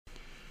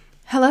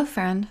Hello,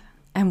 friend,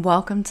 and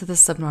welcome to the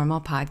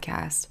Subnormal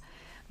Podcast.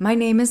 My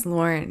name is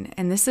Lauren,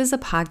 and this is a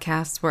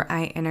podcast where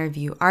I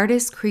interview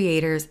artists,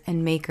 creators,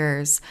 and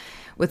makers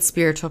with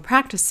spiritual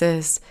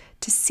practices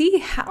to see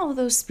how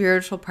those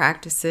spiritual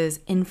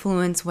practices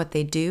influence what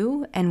they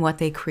do and what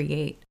they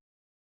create.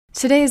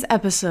 Today's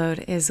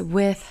episode is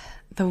with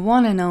the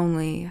one and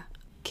only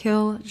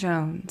Kill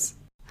Jones.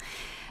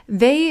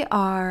 They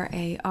are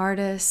an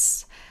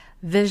artist,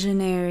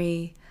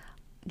 visionary,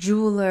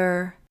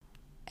 jeweler,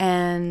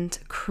 and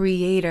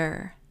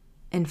creator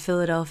in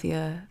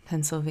Philadelphia,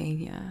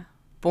 Pennsylvania,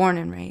 born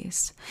and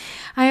raised.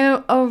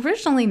 I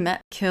originally met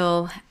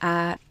Kill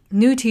at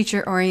New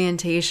Teacher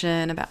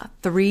Orientation about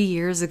 3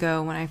 years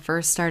ago when I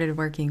first started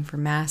working for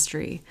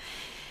Mastery.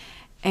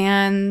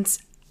 And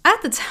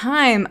at the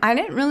time, I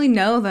didn't really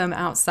know them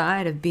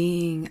outside of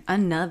being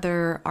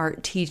another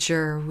art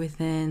teacher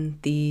within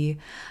the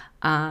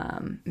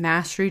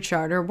Mastery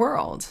Charter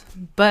world.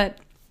 But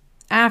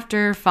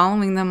after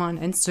following them on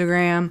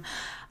Instagram,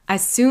 I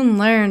soon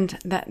learned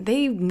that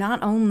they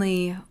not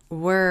only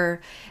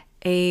were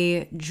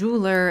a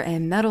jeweler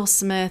and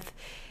metalsmith,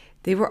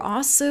 they were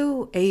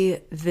also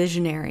a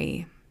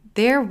visionary.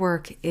 Their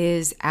work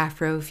is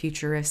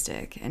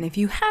Afrofuturistic, and if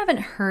you haven't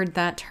heard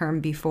that term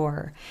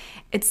before,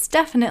 it's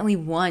definitely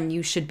one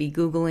you should be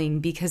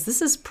Googling because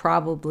this is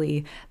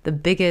probably the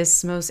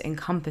biggest, most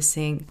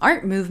encompassing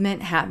art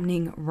movement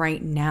happening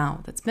right now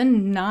that's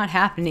been not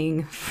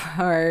happening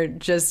for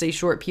just a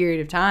short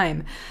period of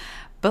time,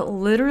 but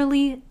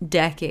literally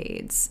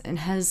decades, and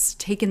has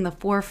taken the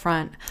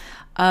forefront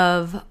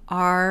of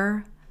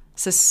our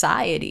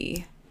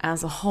society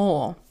as a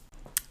whole.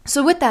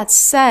 So with that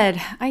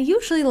said, I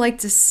usually like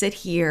to sit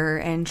here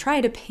and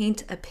try to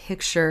paint a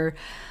picture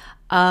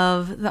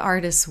of the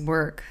artist's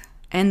work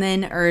and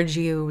then urge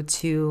you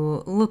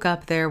to look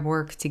up their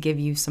work to give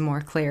you some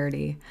more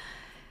clarity.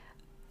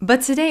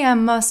 But today I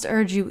must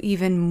urge you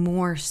even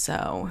more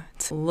so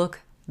to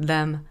look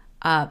them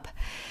up.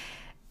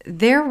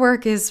 Their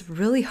work is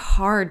really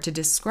hard to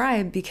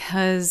describe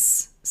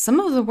because some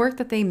of the work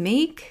that they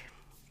make,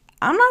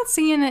 I'm not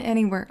seeing it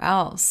anywhere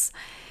else.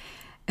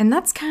 And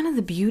that's kind of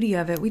the beauty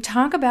of it. We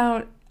talk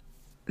about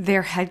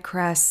their head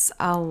crests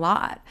a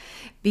lot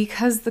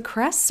because the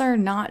crests are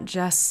not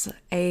just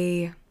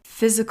a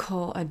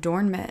physical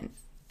adornment.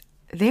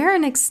 They're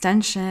an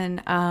extension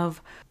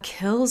of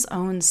Kill's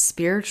own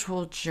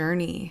spiritual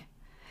journey.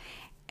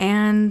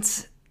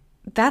 And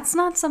that's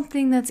not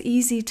something that's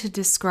easy to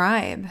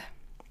describe.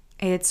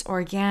 It's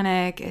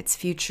organic, it's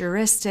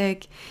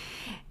futuristic,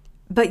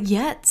 but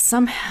yet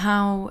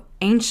somehow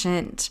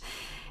ancient.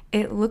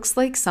 It looks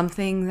like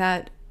something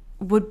that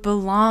would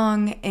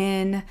belong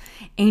in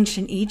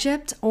ancient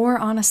Egypt or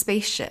on a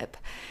spaceship.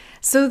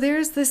 So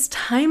there's this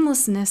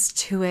timelessness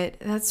to it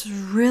that's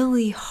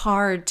really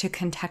hard to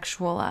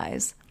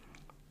contextualize.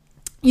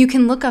 You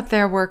can look up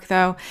their work,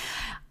 though,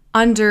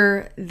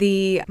 under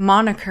the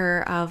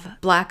moniker of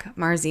Black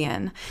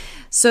Marzian.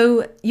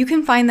 So you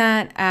can find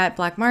that at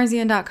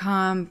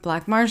blackmarzian.com,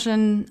 Black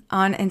Martian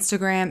on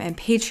Instagram and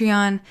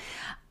Patreon.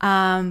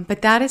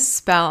 But that is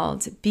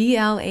spelled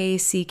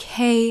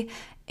BlackMarzian.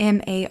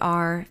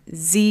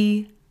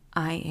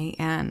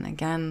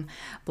 Again,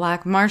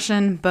 Black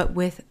Martian, but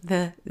with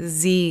the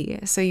Z.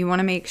 So you want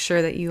to make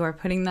sure that you are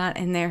putting that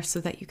in there so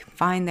that you can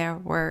find their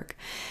work.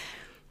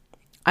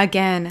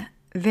 Again,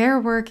 their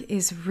work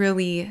is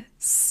really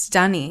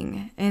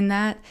stunning in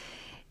that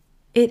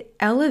it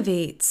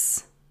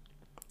elevates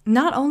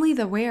not only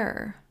the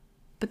wearer,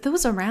 but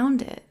those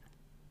around it,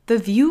 the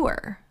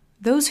viewer,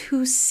 those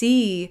who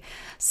see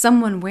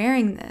someone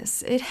wearing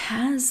this. It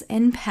has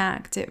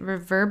impact, it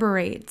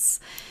reverberates.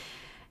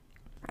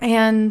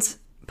 And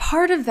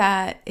part of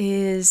that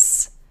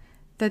is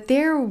that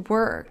their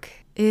work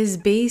is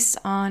based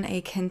on a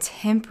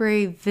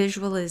contemporary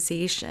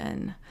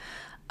visualization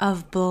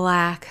of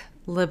Black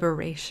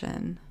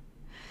liberation.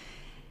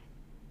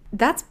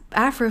 That's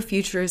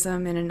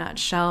Afrofuturism in a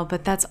nutshell,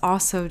 but that's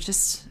also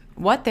just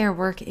what their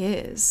work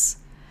is.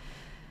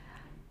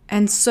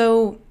 And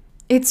so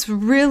it's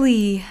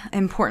really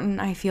important,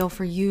 I feel,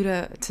 for you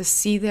to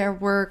see their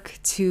work,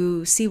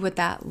 to see what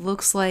that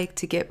looks like,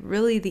 to get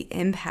really the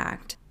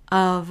impact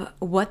of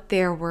what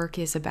their work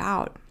is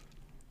about.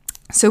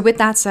 So with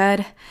that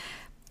said,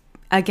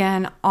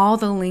 again, all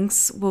the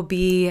links will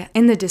be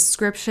in the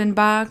description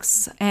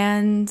box.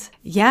 And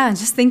yeah,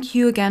 just thank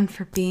you again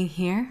for being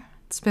here.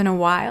 It's been a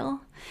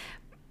while,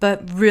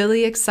 but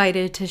really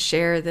excited to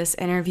share this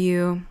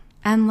interview.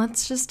 And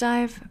let's just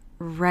dive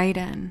right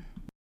in.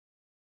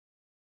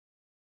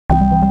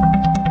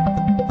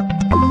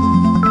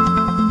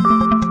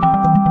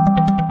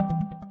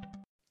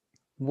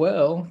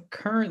 Well,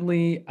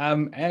 currently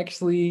I'm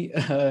actually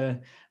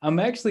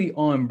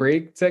on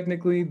break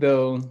technically,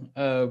 though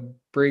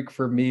break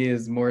for me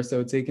is more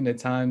so taking the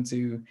time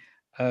to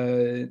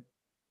uh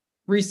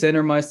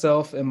recenter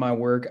myself in my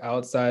work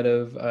outside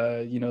of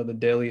the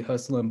daily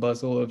hustle and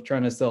bustle of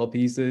trying to sell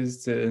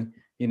pieces to,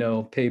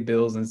 pay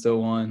bills and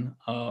so on.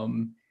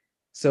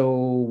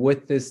 So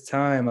with this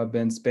time I've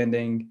been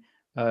spending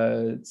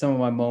some of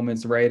my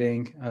moments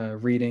writing,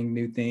 reading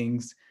new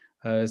things,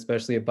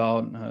 especially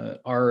about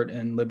art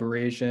and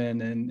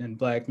liberation and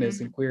blackness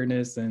and Mhm.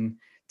 queerness and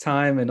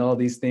time and all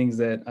these things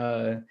that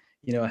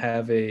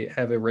have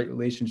a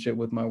relationship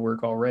with my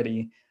work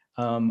already.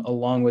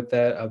 Along with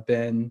that, I've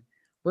been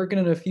working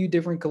on a few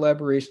different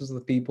collaborations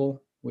with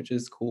people, which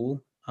is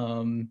cool.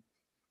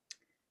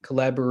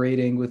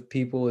 Collaborating with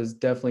people is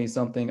definitely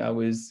something I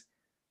was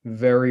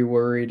very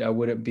worried I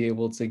wouldn't be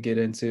able to get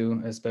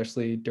into,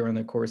 especially during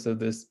the course of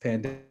this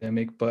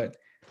pandemic, but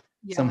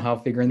Yeah. somehow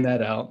figuring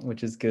that out,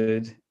 which is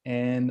good.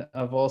 And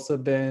I've also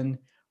been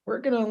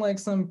working on like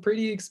some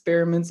pretty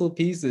experimental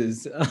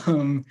pieces,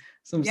 some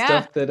Yeah.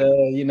 stuff that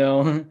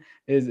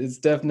is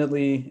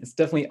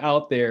definitely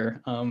out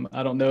there.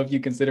 I don't know if you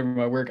consider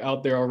my work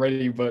out there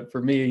already, but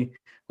for me,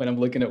 when I'm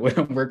looking at what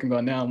I'm working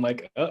on now, I'm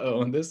like,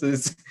 uh-oh, this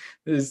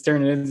is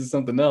turning into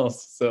something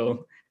else.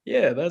 So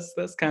yeah, that's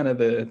kind of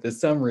the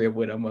summary of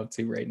what I'm up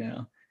to right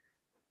now.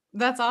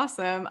 That's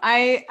awesome.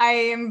 I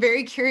am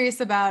very curious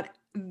about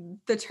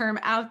the term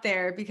out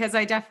there because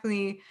I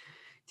definitely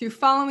through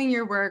following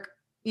your work,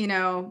 you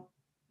know,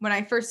 when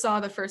I first saw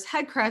the first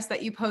head crest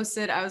that you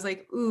posted, I was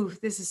like, ooh,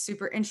 this is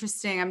super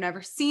interesting. I've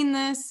never seen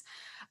this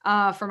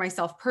for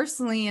myself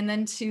personally. And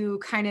then to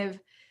kind of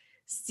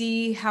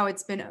see how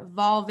it's been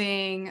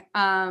evolving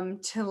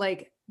to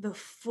like the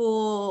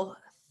full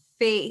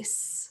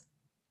face.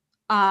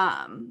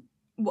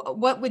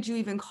 What would you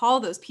even call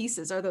those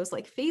pieces? Are those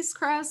like face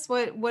crests?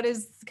 What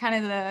is kind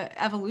of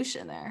the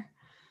evolution there?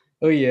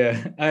 Oh yeah,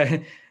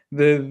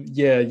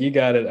 you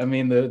got it. I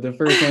mean, the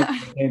first answer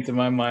that came to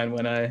my mind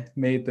when I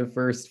made the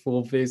first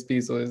full face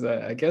piece was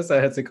I guess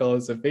I had to call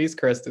this a face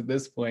crest at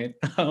this point.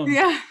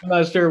 Yeah. I'm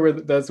not sure where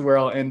that's where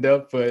I'll end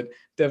up, but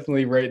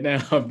definitely right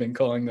now I've been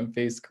calling them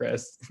face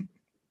crests.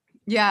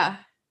 Yeah.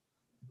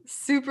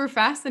 Super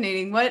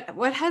fascinating.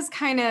 What has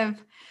kind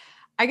of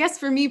I guess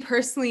for me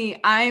personally,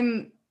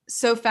 I'm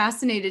so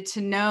fascinated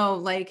to know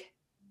like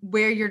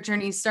where your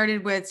journey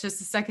started with.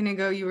 Just a second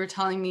ago you were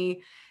telling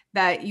me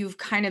that you've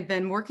kind of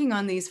been working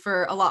on these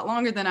for a lot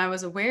longer than I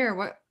was aware.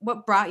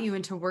 What brought you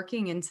into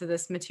working into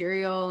this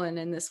material and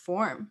in this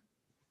form?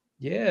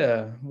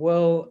 Yeah,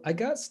 well, I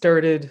got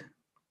started.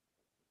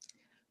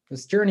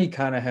 This journey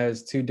kind of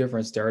has two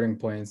different starting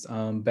points.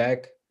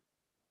 Back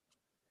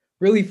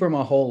really for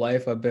my whole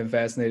life I've been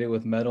fascinated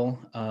with metal.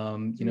 As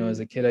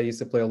Mm, a kid I used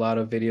to play a lot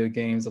of video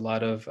games, a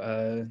lot of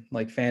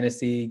like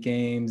fantasy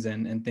games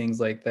and things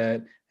like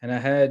that, and I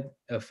had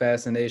a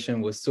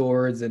fascination with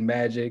swords and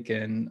magic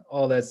and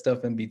all that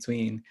stuff in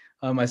between.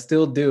 I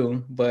still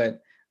do,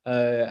 but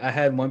I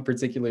had one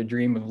particular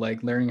dream of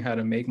like learning how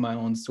to make my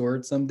own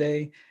sword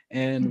someday,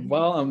 and mhm,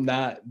 while I'm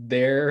not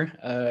there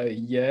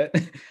yet,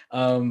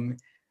 um,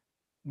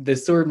 the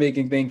sword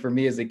making thing for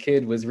me as a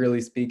kid was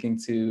really speaking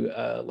to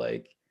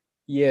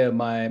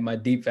my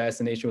deep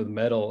fascination with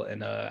metal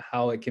and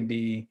how it can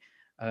be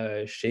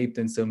shaped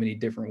in so many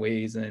different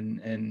ways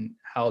and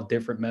how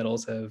different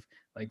metals have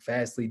like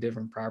vastly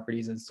different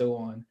properties and so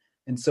on.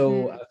 And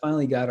so I mm.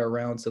 finally got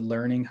around to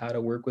learning how to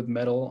work with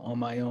metal on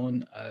my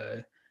own,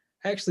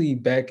 actually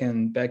back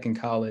in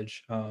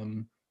college.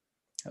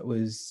 It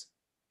was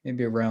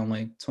maybe around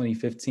like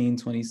 2015,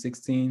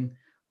 2016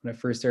 when I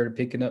first started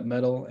picking up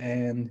metal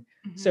and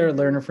Mhm. started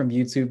learning from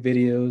YouTube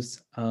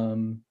videos.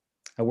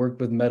 I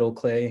worked with metal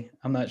clay.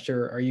 I'm not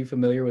sure. Are you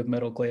familiar with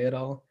metal clay at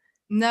all?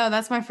 No,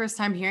 that's my first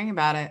time hearing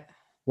about it.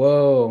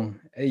 Whoa,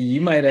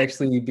 you might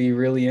actually be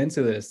really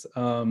into this.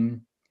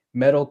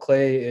 Metal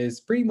clay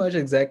is pretty much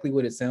exactly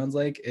what it sounds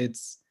like.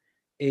 It's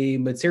a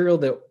material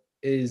that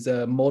is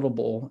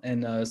moldable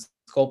and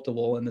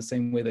sculptable in the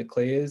same way that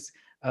clay is,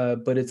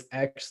 but it's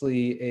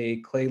actually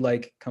a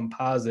clay-like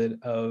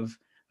composite of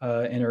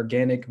an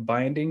organic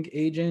binding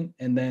agent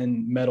and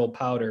then metal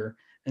powder.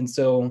 And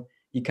so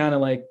you kind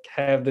of like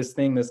have this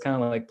thing that's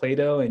kind of like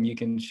Play-Doh, and you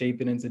can shape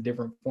it into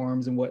different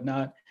forms and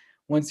whatnot.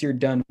 Once you're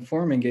done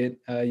forming it,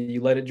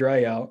 you let it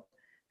dry out,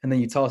 and then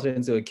you toss it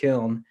into a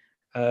kiln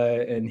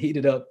and heat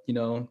it up,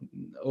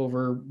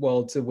 over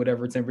well to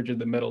whatever temperature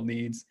the metal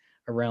needs,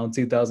 around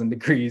 2,000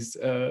 degrees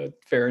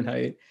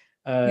Fahrenheit.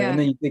 And Yeah.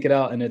 then you take it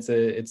out, and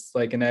it's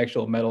like an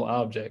actual metal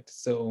object.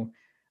 So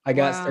I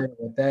got Wow. started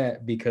with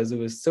that because it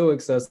was so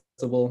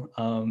accessible.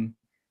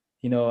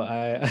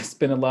 I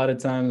spent a lot of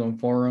time on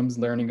forums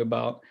learning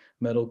about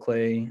metal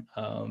clay.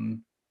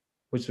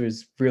 Which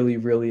was really,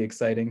 really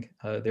exciting.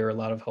 There are a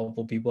lot of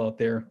helpful people out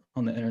there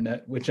on the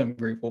internet, which I'm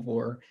grateful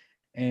for.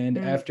 And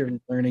Mm, after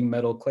learning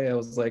metal clay, I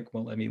was like,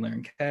 well, let me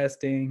learn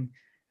casting.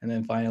 And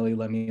then finally,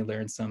 let me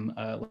learn some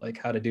like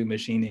how to do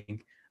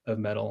machining of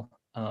metal.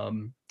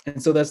 And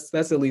so that's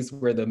at least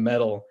where the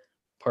metal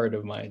part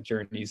of my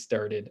journey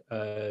started.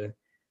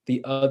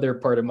 The other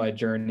part of my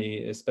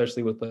journey,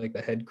 especially with like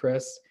the head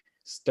crest,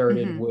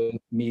 started mhm. with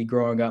me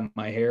growing out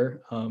my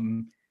hair.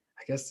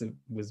 I guess it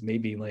was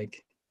maybe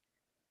like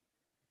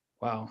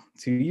wow,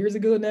 2 years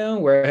ago now,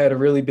 where I had a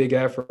really big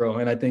afro,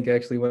 and I think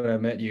actually when I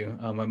met you,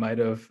 I might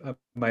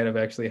have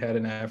actually had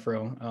an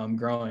afro,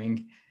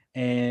 growing,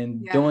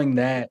 and Yeah. doing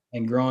that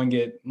and growing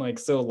it, like,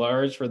 so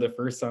large for the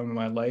first time in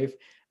my life,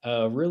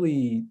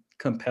 really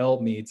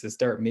compelled me to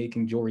start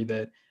making jewelry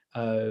that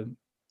uh,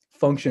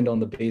 functioned on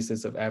the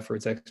basis of Afro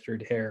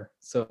textured hair.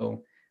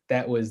 So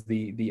that was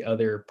the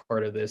other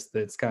part of this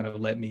that's kind of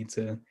led me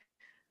to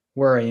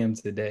where I am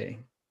today.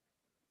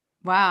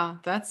 Wow,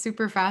 that's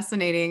super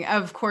fascinating.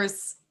 Of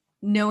course,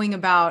 knowing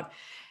about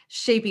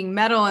shaping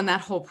metal and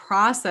that whole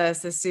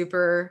process is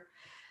super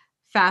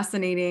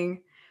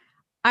fascinating.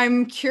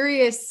 I'm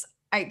curious,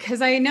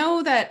 because I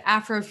know that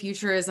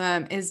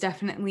Afrofuturism is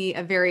definitely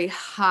a very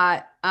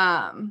hot,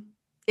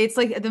 it's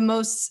like the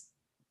most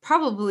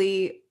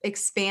probably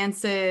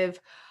expansive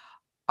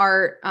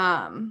art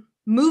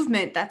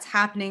movement that's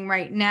happening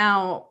right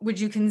now. Would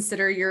you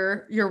consider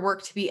your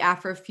work to be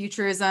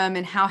Afrofuturism,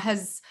 and how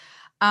has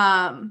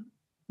um,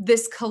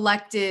 this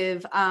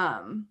collective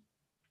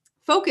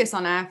focus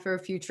on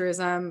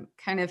Afrofuturism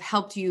kind of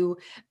helped you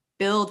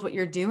build what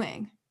you're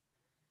doing?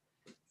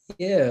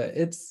 Yeah,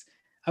 it's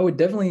I would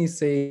definitely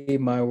say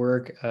my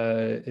work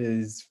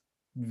is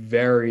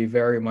very,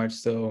 very much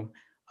so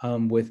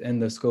within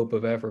the scope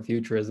of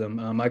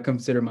Afrofuturism. I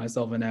consider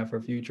myself an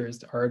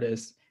Afrofuturist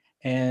artist,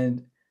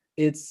 and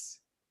it's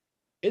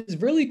it's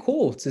really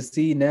cool to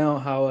see now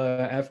how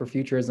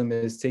Afrofuturism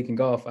is taking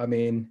off. I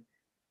mean,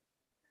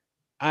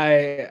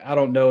 I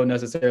don't know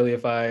necessarily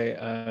if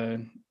I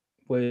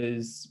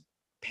was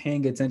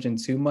paying attention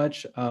too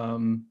much.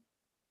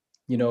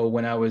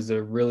 When I was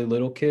a really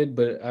little kid,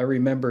 but I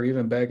remember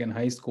even back in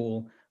high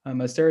school,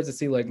 I started to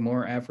see like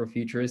more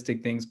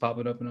Afrofuturistic things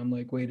popping up, and I'm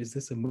like, wait, is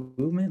this a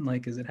movement?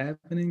 Like, is it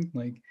happening?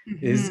 Like,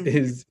 is Mhm.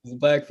 is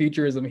Black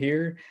futurism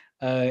here?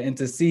 And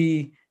to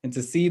see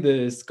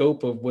the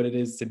scope of what it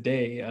is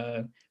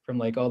today, from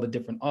like all the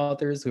different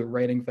authors who are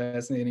writing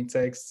fascinating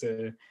texts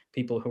to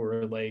people who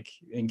are like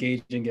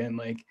engaging in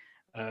like,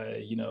 uh,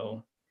 you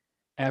know,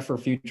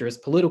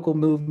 Afrofuturist political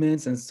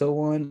movements and so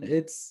on.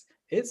 It's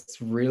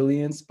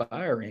really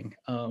inspiring.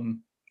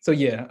 So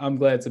yeah, I'm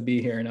glad to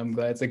be here, and I'm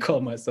glad to call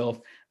myself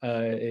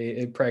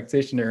a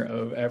practitioner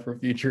of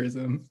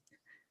Afrofuturism.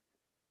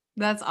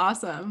 That's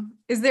awesome.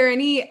 Is there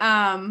any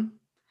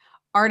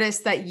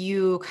artists that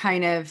you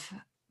kind of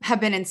have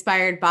been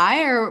inspired by,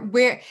 or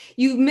where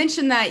you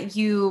mentioned that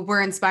you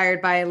were inspired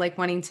by like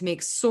wanting to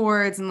make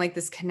swords and like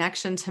this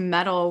connection to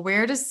metal?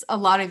 Where does a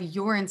lot of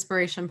your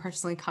inspiration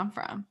personally come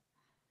from?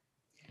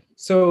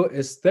 So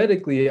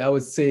aesthetically, I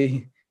would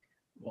say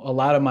a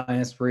lot of my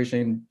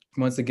inspiration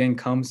once again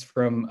comes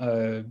from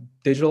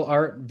digital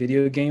art,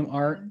 video game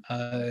art,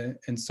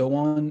 and so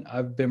on.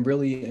 I've been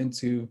really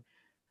into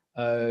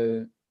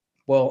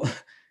well,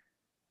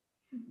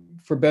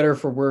 for better or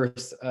for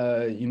worse,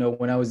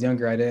 when I was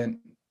younger, I didn't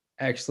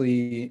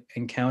actually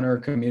encounter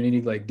a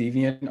community like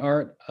deviant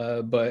art,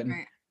 but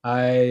Right.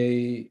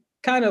 I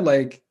kind of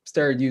like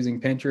started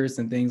using Pinterest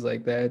and things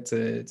like that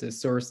to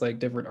source like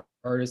different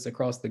artists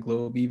across the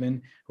globe,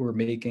 even who were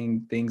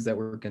making things that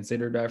were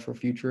considered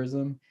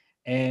Afrofuturism.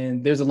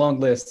 And there's a long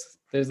list.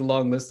 There's a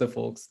long list of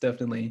folks,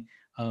 definitely,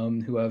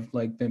 who I've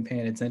like been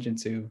paying attention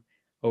to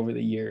over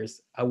the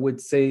years. I would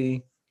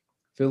say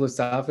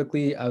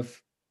philosophically, I've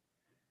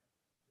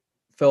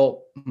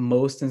felt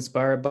most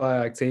inspired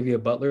by Octavia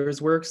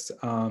Butler's works. It's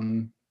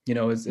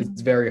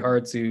Mhm. very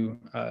hard to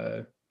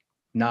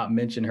not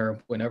mention her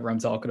whenever I'm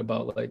talking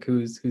about like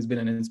who's been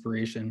an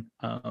inspiration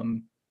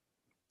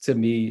to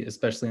me,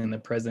 especially in the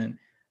present.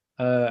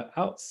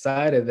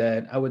 Outside of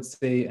that, I would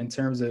say in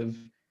terms of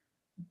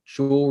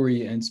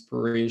jewelry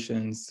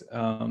inspirations,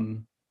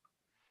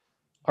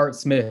 Art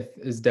Smith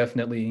is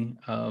definitely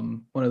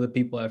one of the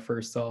people I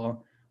first saw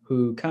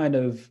who kind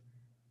of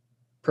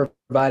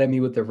provided me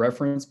with the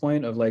reference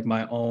point of like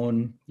my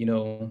own,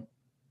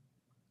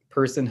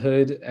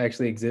 personhood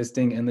actually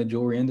existing in the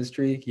jewelry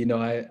industry.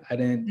 I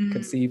didn't Mm.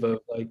 conceive of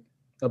like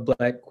a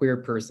Black queer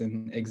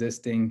person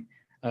existing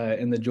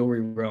in the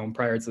jewelry realm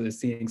prior to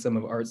seeing some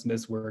of Art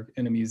Smith's work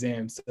in a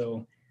museum.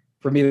 So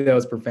for me, that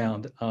was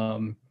profound.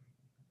 And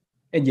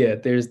yeah,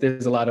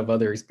 there's a lot of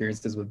other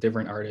experiences with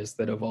different artists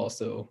that have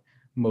also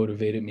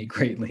motivated me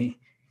greatly.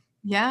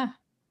 Yeah.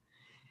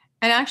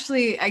 And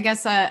actually, I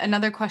guess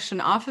another question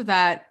off of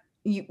that,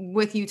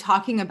 with you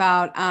talking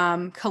about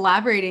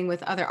collaborating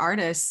with other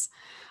artists,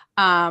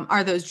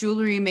 are those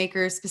jewelry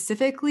makers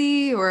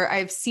specifically, or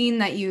I've seen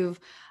that you've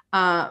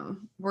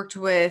worked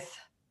with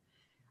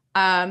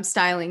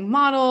styling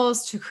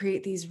models to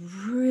create these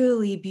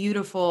really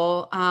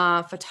beautiful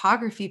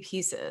photography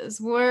pieces.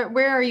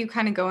 Where are you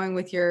kind of going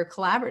with your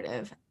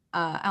collaborative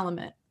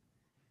element?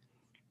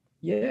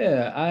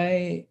 Yeah,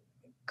 I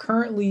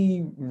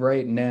currently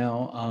right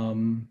now,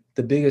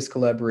 the biggest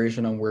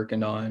collaboration I'm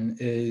working on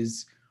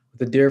is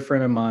with a dear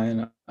friend of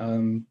mine,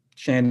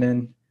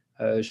 Shannon.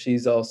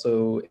 She's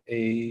also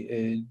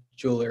a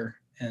jeweler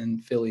in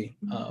Philly.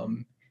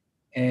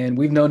 And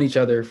we've known each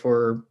other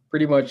for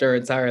pretty much our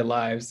entire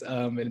lives.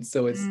 And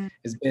so Mm.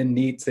 it's been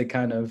neat to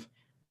kind of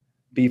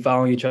be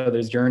following each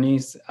other's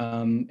journeys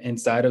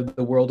inside of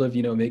the world of,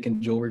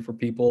 making jewelry for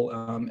people.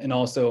 And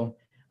also,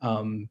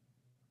 um,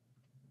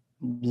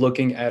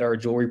 looking at our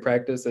jewelry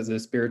practice as a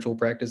spiritual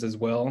practice as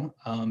well,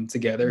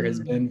 together has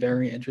been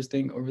very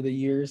interesting over the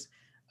years.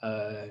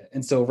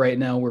 And so right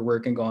now we're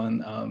working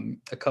on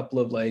a couple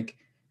of like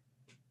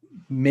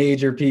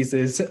major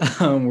pieces.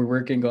 We're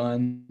working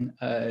on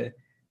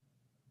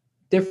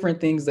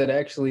different things that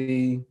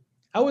actually,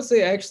 I would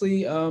say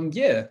actually,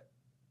 yeah.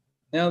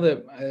 Now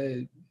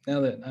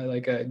that I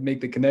like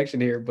make the connection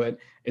here, but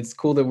it's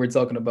cool that we're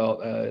talking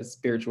about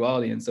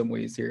spirituality in some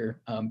ways here,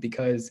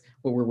 because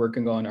what we're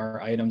working on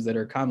are items that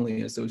are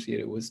commonly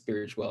associated with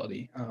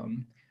spirituality.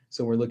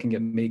 So we're looking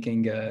at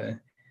making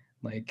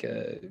like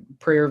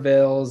prayer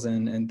veils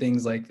and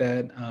things like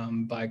that,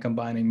 by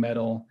combining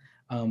metal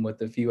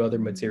with a few other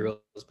materials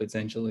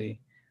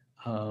potentially.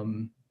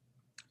 Um,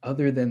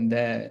 Other than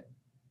that,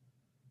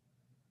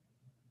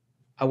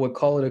 I would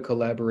call it a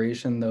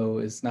collaboration, though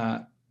it's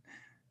not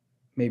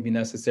maybe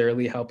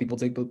necessarily how people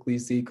typically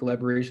see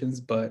collaborations,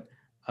 but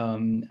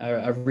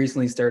I've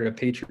recently started a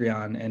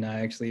Patreon, and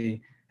I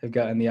actually have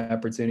gotten the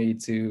opportunity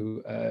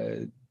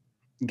to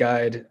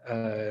guide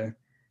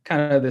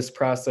kind of this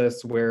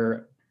process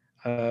where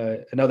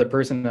another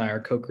person and I are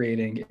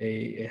co-creating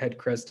a head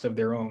crest of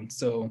their own.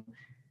 So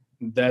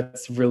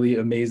that's really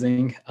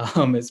amazing.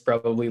 It's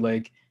probably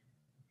like,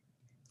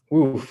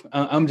 oof,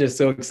 I'm just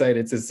so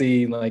excited to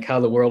see like how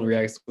the world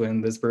reacts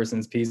when this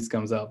person's piece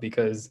comes out,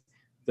 because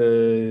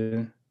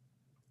the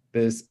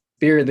the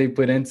spirit they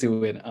put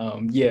into it.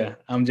 Yeah,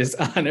 I'm just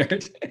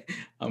honored.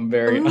 I'm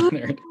very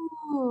honored.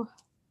 Ooh.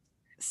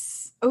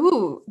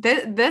 Ooh,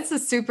 that's a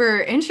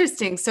super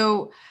interesting.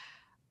 So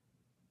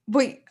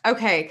wait,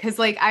 okay, because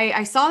like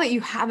I saw that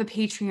you have a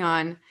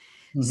Patreon.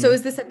 So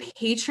is Mhm. this a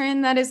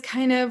patron that is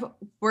kind of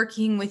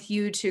working with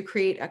you to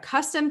create a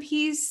custom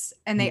piece,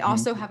 and they Mhm.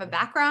 also have a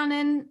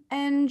background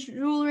in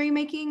jewelry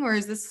making, or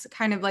is this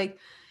kind of like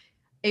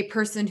a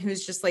person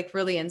who's just like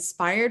really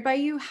inspired by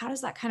you? How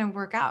does that kind of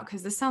work out?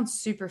 Because this sounds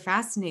super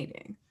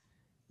fascinating.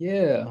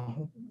 Yeah.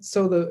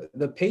 So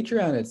the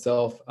Patreon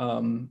itself,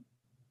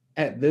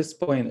 at this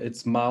point,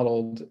 it's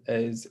modeled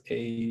as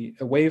a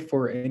way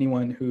for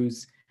anyone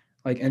who's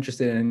like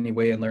interested in any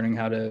way in learning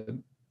how to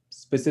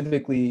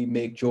specifically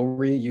make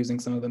jewelry using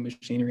some of the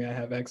machinery I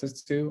have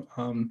access to.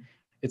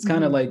 It's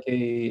kind of Mhm. like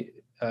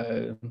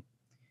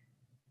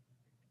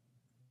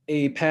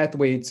a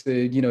pathway to,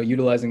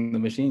 utilizing the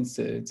machines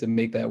to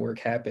make that work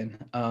happen.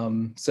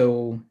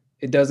 So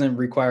it doesn't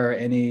require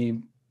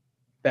any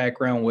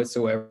background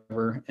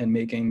whatsoever in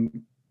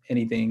making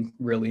anything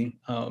really.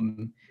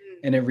 And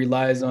it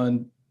relies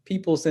on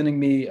people sending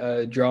me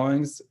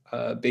drawings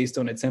based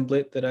on a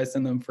template that I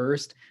send them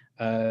first,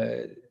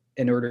 uh,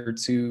 in order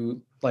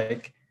to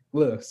like,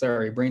 whoa,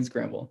 sorry, brain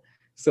scramble.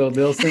 So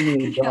they'll send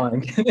me a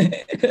drawing.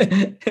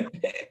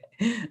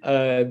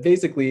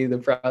 Basically, the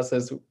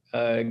process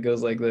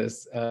goes like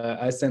this.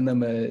 I send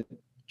them a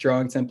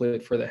drawing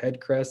template for the head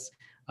crest.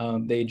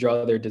 They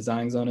draw their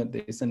designs on it.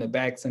 They send it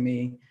back to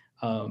me.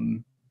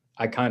 Um,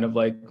 I kind of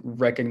like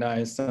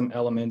recognize some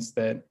elements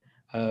that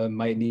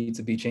might need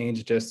to be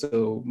changed just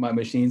so my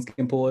machines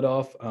can pull it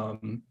off,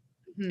 and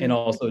Mhm.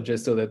 also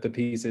just so that the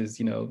piece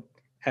is,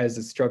 has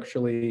a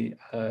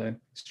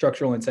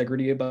structural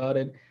integrity about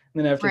it. And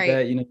then after Right.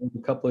 that,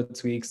 a couple of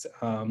tweaks,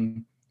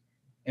 and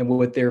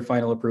with their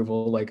final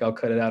approval, like I'll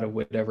cut it out of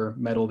whatever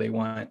metal they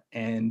want,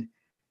 and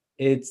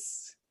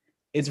it's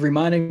it's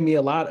reminding me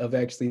a lot of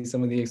actually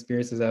some of the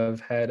experiences I've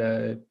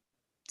had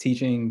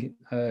teaching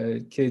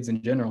kids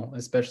in general,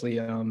 especially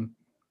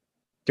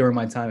during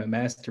my time at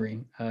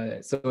Mastery.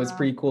 So it's Wow.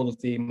 pretty cool to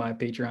see my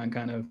Patreon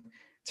kind of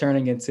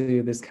turning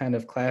into this kind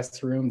of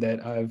classroom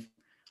that I've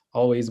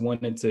always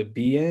wanted to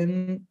be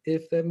in,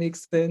 if that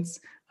makes sense.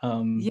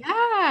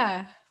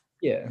 Yeah.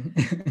 Yeah.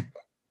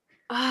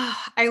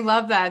 Ah, I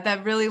love that.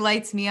 That really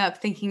lights me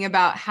up thinking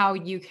about how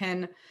you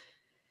can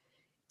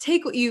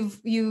take what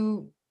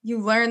you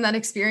learn that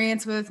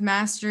experience with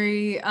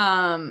mastery,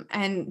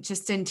 and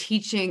just in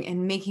teaching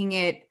and making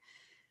it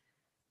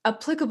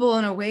applicable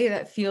in a way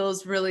that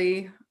feels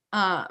really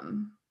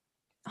um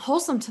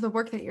wholesome to the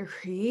work that you're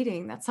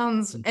creating. That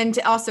sounds, and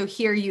to also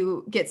hear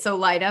you get so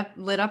lit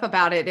up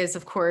about it is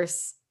of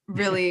course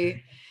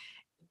really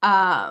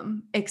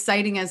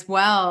exciting as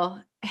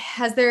well.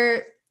 Has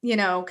there,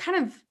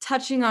 kind of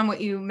touching on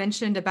what you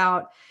mentioned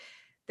about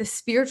the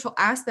spiritual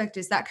aspect,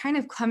 is that kind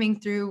of coming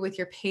through with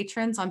your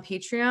patrons on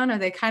Patreon? Are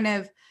they kind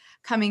of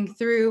coming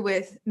through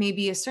with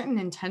maybe a certain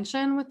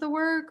intention with the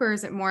work, or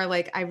is it more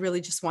like, I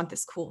really just want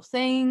this cool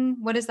thing?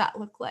 What does that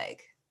look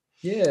like?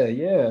 Yeah,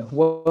 yeah.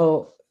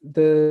 Well,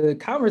 the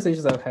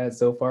conversations I've had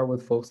so far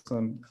with folks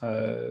on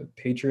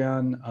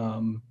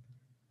Patreon,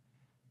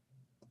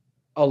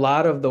 a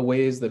lot of the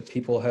ways that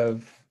people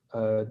have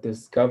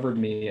discovered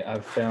me,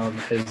 I've found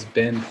has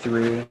been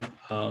through,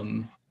 how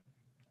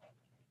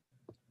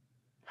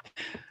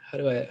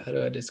do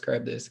I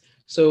describe this?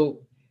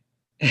 So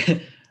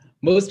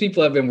most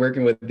people I've been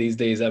working with these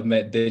days I've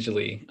met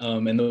digitally,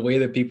 and the way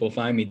that people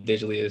find me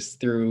digitally is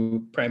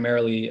through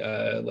primarily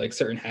like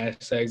certain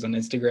hashtags on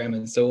Instagram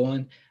and so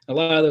on. A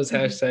lot of those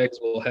Mhm.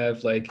 hashtags will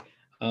have like,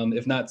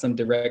 if not some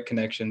direct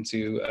connection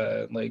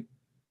to like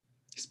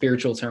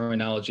spiritual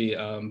terminology.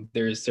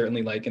 There's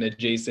certainly like an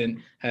adjacent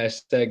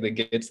hashtag that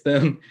gets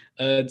them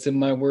to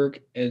my work.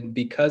 And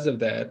because of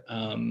that,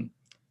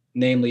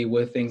 namely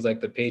with things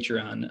like the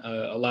Patreon,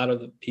 a lot of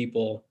the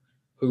people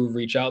who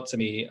reach out to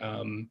me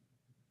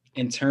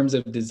in terms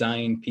of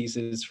designing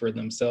pieces for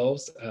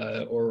themselves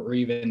or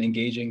even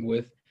engaging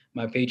with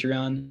my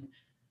Patreon,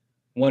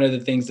 one of the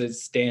things that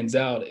stands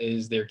out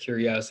is their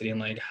curiosity and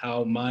like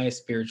how my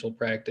spiritual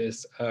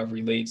practice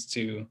relates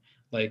to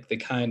like the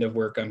kind of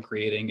work I'm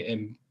creating,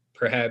 and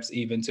perhaps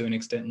even to an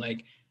extent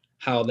like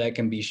how that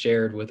can be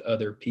shared with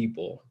other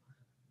people.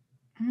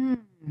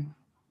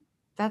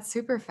 That's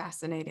super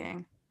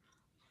fascinating.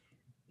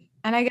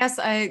 And I guess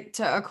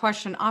to a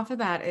question off of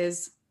that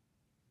is,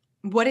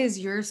 what is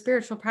your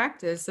spiritual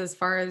practice as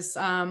far as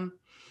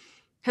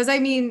because I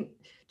mean,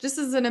 just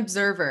as an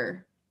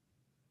observer,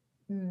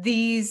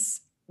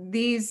 these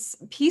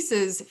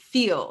pieces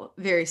feel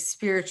very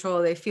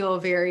spiritual. They feel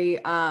very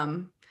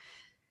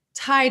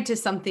tied to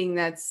something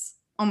that's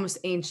almost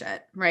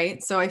ancient,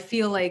 right? So I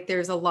feel like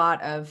there's a lot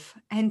of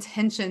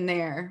intention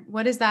there.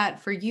 What is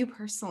that for you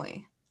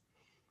personally?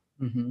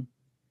 Mhm.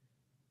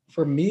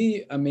 For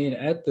me, I mean,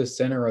 at the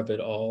center of it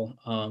all,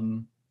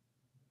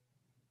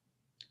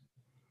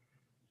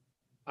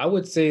 I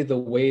would say the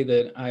way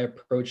that I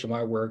approach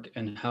my work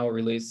and how it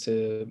relates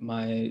to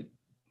my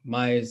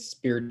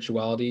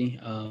spirituality,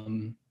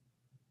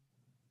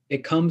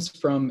 it comes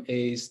from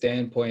a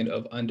standpoint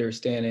of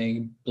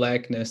understanding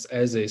Blackness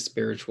as a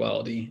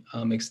spirituality,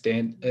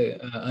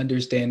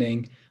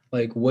 understanding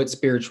like what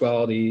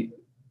spirituality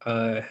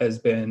has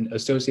been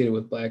associated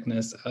with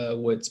Blackness,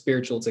 what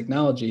spiritual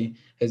technology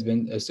has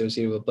been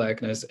associated with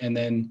Blackness, and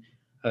then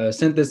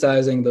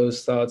synthesizing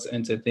those thoughts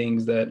into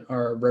things that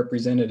are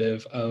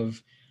representative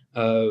of,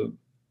 uh,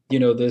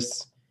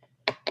 this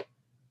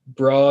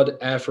broad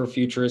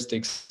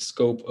Afrofuturistic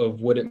scope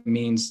of what it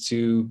means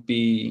to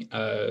be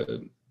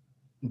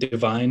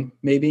divine,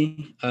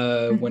 maybe,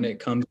 when Mhm. it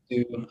comes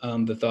to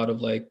the thought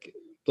of like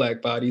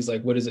Black bodies.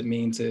 Like, what does it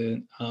mean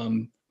to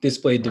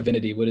display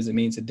divinity? What does it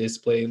mean to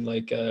display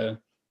like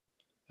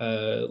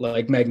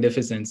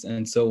magnificence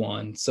and so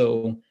on?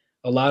 So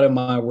a lot of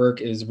my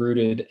work is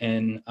rooted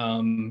in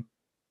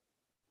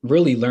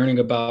really learning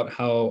about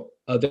how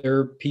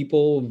other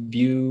people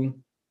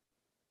view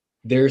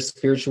their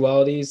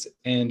spiritualities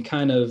and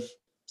kind of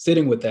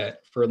sitting with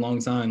that for a long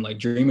time, like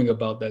dreaming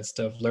about that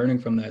stuff, learning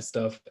from that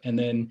stuff, and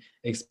then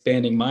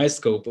expanding my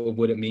scope of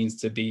what it means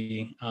to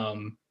be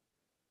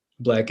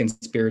Black and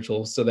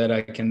spiritual, so that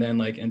I can then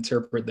like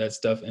interpret that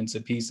stuff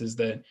into pieces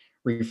that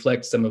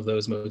reflect some of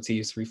those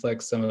motifs,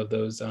 reflect some of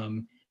those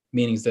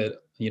meanings that,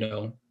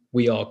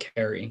 we all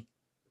carry.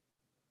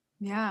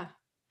 Yeah.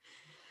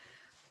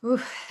 Ooh,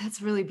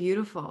 that's really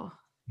beautiful.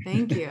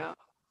 Thank you. Of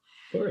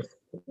course,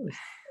 of course.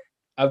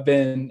 I've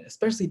been,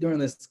 especially during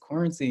this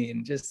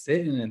quarantine, just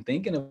sitting and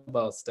thinking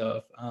about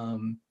stuff.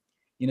 Talking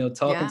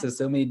Yeah. to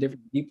so many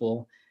different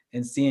people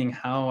and seeing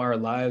how our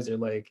lives are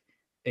like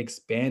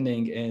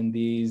expanding in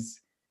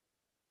these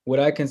what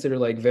I consider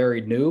like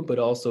very new, but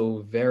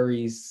also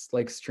very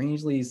like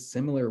strangely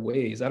similar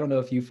ways. I don't know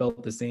if you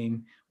felt the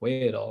same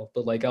way at all,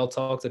 but like I'll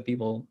talk to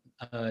people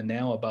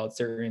now about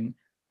certain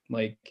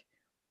like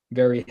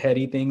very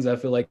heady things I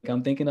feel like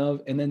I'm thinking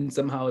of, and then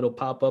somehow it'll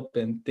pop up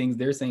and things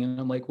they're saying, and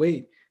I'm like,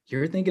 wait,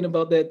 you're thinking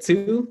about that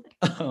too?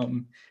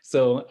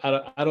 So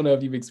I don't know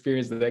if you've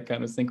experienced that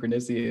kind of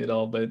synchronicity at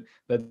all, but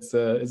that's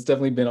it's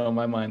definitely been on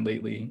my mind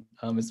lately,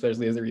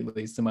 especially as it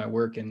relates to my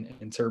work and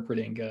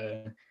interpreting,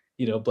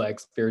 Black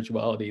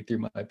spirituality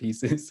through my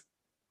pieces.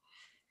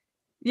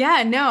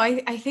 Yeah, no,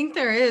 I think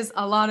there is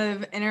a lot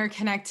of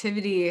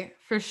interconnectivity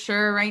for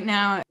sure right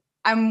now.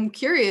 I'm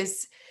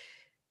curious,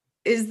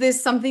 is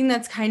this something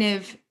that's kind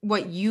of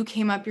what you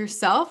came up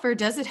yourself, or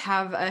does it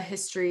have a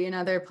history in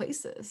other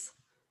places?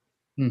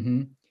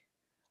 Hmm.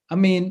 I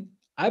mean,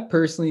 I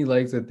personally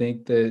like to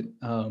think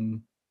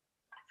that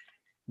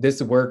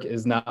this work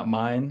is not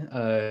mine.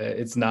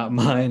 It's not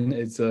mine.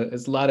 It's a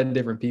lot of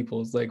different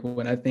people's. Like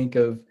when I think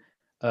of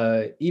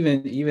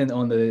even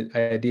on the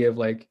idea of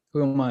like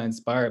who am I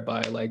inspired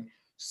by, like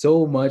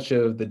so much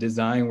of the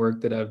design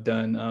work that I've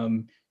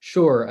done.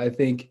 Sure, I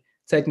think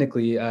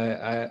technically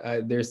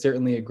there's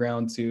certainly a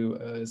ground to,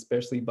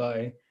 especially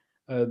by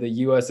the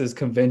US's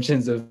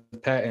conventions of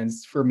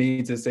patents, for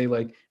me to say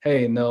like,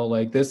 hey, no,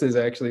 like this is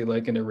actually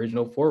like an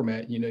original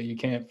format. You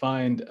can't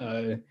find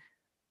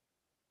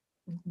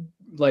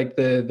like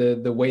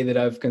the way that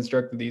I've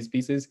constructed these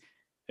pieces,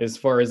 as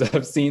far as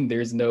I've seen,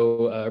 there's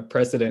no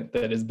precedent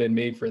that has been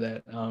made for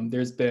that.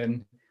 There's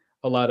been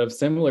a lot of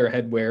similar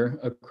headwear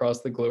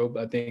across the globe.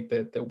 I think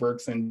that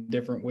works in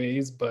different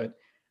ways, but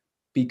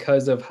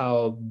because of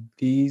how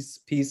these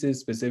pieces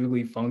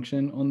specifically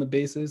function on the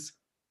basis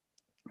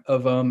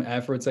of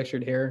Afro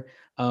textured hair,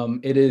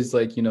 it is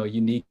like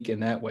unique in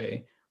that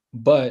way.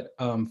 But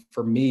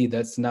for me,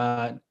 that's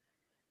not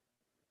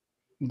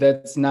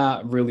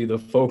really the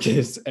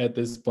focus at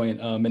this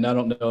point. And I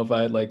don't know if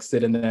I'd like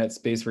sit in that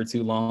space for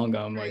too long,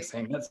 like Right.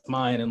 saying that's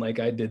mine and like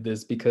I did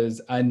this,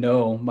 because I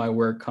know my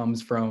work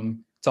comes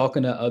from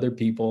talking to other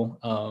people,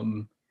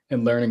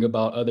 and learning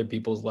about other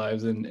people's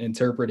lives and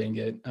interpreting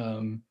it,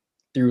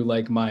 through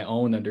like my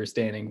own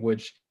understanding,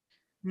 which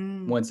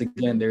Mm. once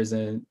again, there's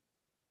an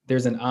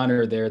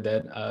honor there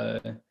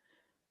that,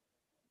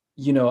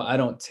 I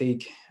don't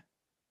take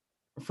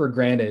for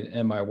granted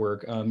in my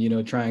work.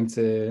 Trying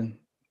to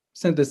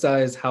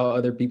synthesize how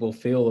other people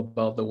feel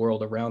about the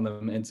world around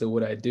them into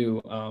what I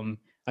do.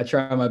 I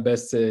try my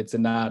best to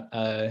not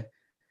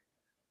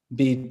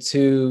be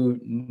too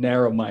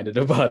narrow minded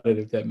about it,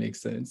 if that makes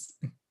sense.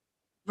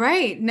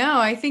 Right. No,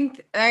 I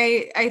think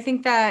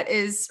that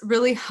is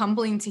really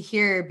humbling to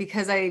hear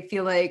because I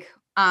feel like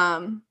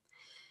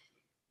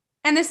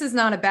and this is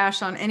not a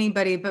bash on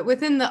anybody, but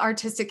within the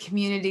artistic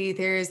community,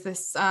 there is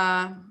this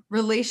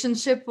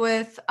relationship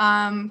with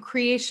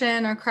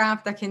creation or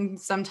craft that can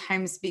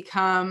sometimes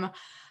become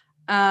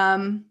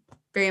um,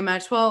 very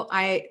much, well,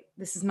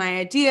 this is my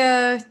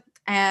idea,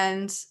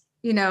 and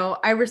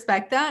I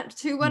respect that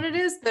to what it Mhm,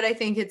 is, but I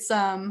think it's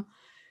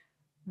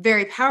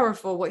very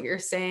powerful what you're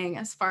saying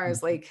as far as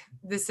mhm, like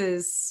this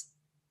is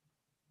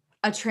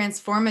a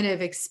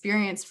transformative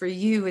experience for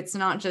you. It's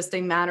not just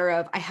a matter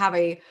of I have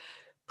a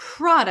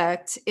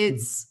product, mhm,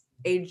 it's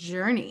a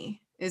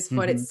journey, is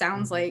what it mhm.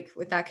 sounds like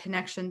with that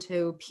connection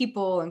to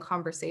people and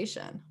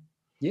conversation.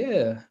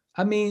 Yeah.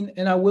 I mean,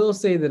 and I will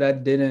say that I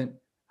didn't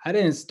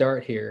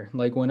start here.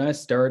 Like when I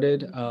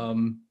started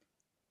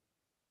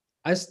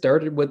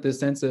with the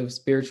sense of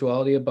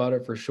spirituality about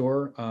it for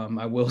sure.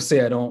 I will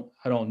say I don't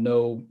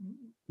know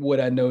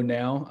what I know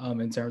now,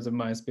 in terms of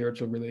my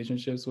spiritual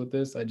relationships with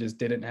this. I just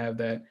didn't have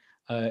that,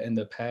 in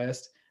the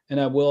past. And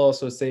I will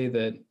also say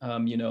that,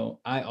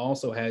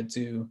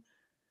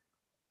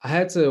 I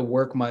had to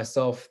work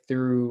myself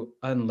through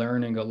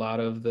unlearning a lot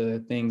of the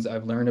things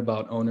I've learned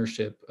about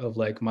ownership of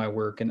like my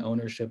work, and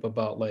ownership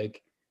about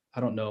like,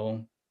 I don't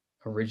know,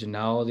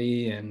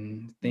 originality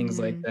and things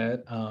like Mm,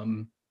 that.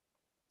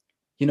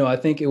 I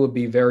think it would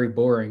be very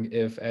boring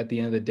if at the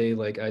end of the day,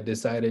 like I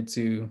decided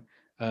to,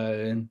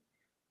 uh,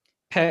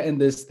 patent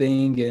this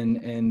thing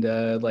and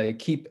like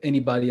keep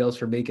anybody else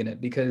from making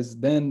it, because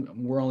then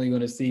we're only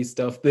going to see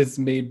stuff that's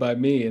made by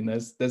me, and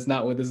that's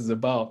not what this is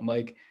about.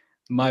 Like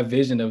my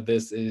vision of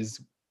this is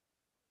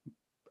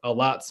a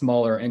lot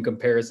smaller in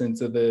comparison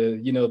to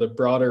the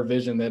broader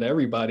vision that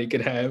everybody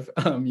could have,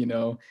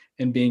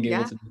 and being able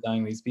yeah. to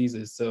design these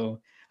pieces.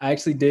 So I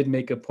actually did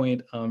make a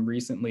point,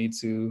 recently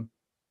to,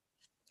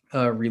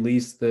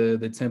 release the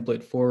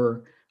template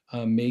for,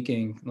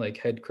 making like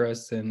head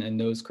crests and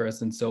nose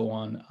crests and so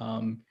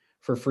on,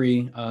 for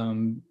free,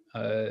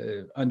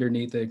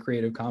 underneath the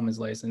Creative Commons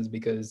license,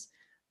 because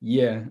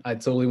yeah, I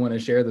totally want to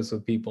share this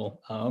with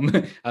people.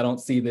 I don't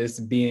see this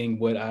being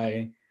what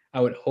I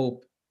would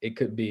hope it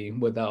could be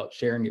without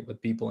sharing it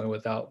with people and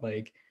without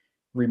like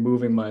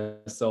removing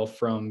myself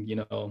from,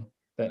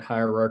 that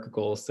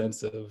hierarchical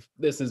sense of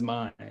this is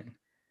mine.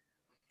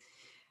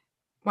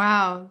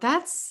 Wow,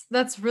 that's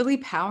really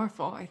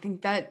powerful. I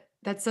think that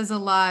that says a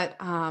lot,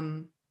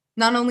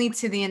 not only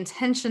to the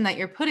intention that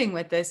you're putting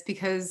with this,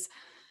 because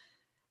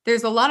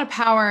there's a lot of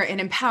power in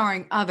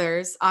empowering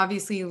others.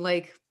 Obviously,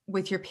 like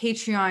with your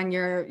Patreon,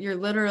 you're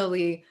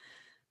literally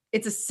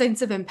it's a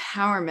sense of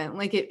empowerment.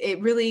 Like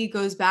it really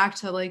goes back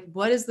to like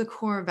what is the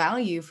core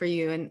value for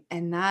you,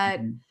 and that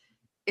Mhm,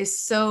 is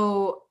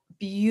so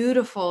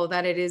beautiful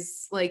that it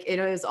is like it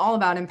is all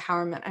about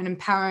empowerment and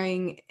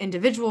empowering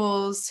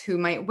individuals who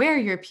might wear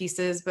your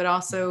pieces but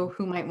also mhm,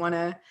 who might want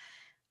to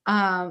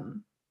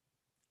um,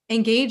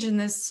 engage in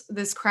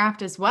this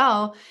craft as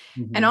well,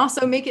 and mhm.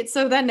 also make it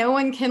so that no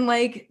one can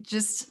like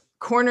just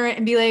corner it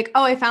and be like,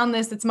 oh, I found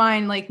this, it's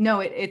mine. Like no,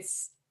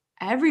 it's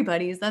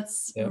everybody's.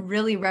 That's Yep.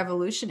 really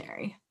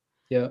revolutionary.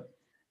 Yep.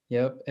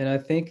 Yep. And I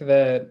think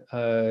that,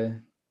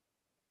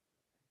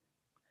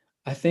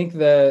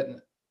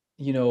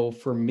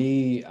 for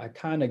me, I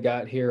kind of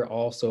got here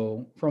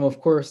also from, of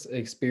course,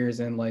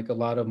 experiencing like a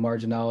lot of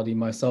marginality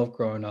myself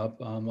growing up,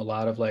 a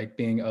lot of like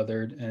being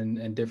othered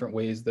and different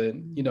ways that,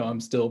 I'm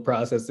still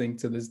processing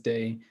to this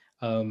day.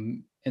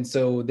 And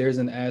so there's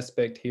an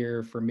aspect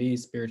here for me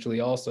spiritually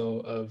also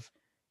of,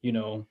 you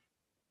know,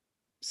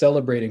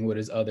 celebrating what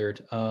is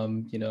othered,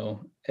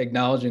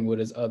 acknowledging what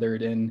is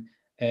othered,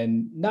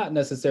 and not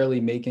necessarily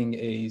making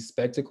a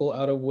spectacle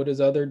out of what is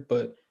othered,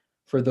 but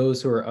for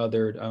those who are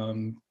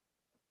othered,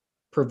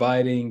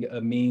 providing a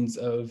means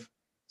of,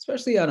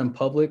 especially out in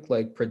public,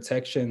 like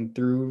protection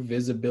through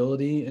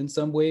visibility in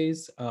some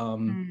ways.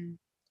 Mm.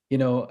 You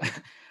know,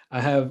 I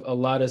have a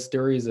lot of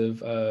stories of,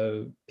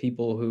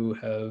 people who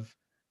have,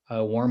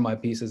 worn my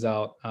pieces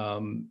out,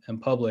 in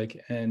public,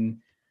 and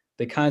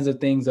the kinds of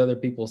things other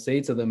people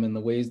say to them and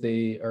the ways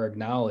they are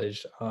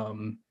acknowledged.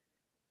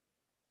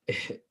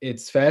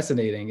 It's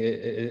fascinating.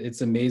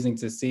 It's amazing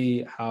to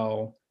see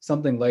how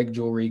something like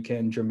jewelry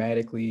can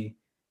dramatically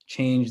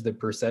change the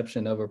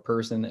perception of a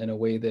person in a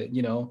way that,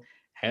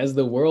 has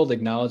the world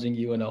acknowledging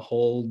you in a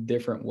whole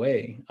different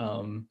way.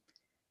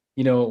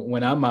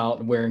 When I'm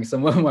out wearing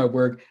some of my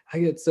work, I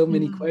get so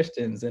many Mm.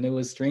 questions. And it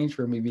was strange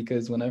for me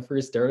because when I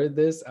first started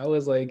this, I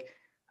was like,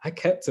 I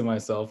kept to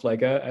myself.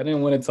 Like I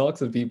didn't want to talk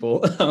to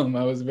people.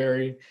 I was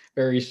very,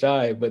 very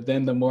shy. But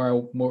then the more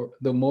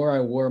I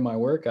wore my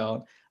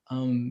workout,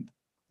 um,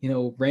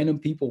 random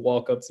people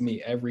walk up to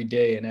me every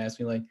day and ask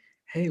me like,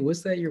 "Hey,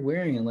 what's that you're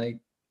wearing?" And like,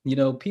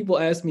 people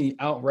ask me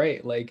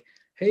outright like,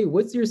 "Hey,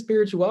 what's your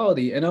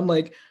spirituality?" And I'm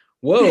like,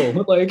 "Whoa,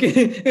 like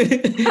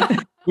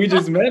we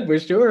just met,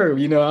 but sure,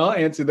 I'll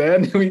answer that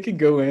and we could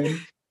go in."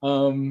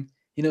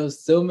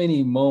 So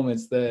many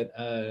moments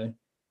that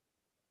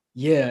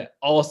yeah,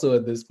 also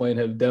at this point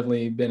have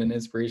definitely been an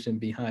inspiration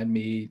behind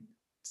me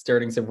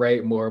starting to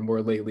write more and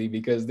more lately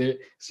because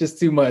it's just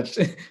too much,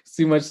 it's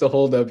too much to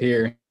hold up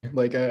here.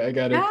 Like I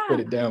gotta put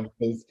Yeah. it down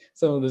because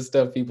some of the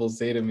stuff people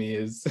say to me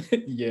is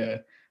yeah,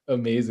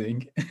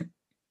 amazing.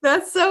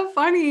 That's so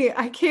funny.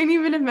 I can't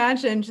even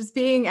imagine just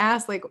being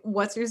asked like,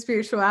 "What's your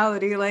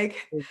spirituality?"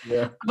 Like,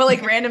 Yeah. but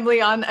like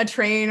randomly on a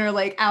train or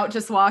like out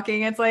just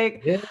walking. It's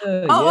like, Yeah,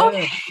 "Oh,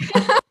 yeah.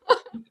 okay."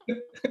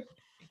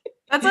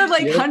 That's a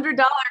like Yep.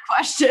 $100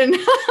 question.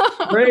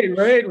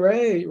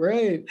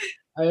 Right.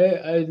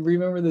 I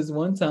remember this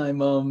one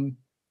time,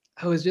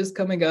 I was just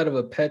coming out of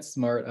a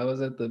PetSmart. I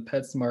was at the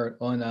PetSmart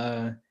on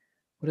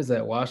what is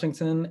that,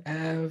 Washington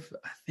Ave,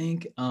 I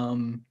think.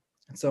 And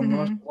so I'm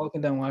Mhm.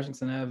 walking down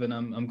Washington Ave, and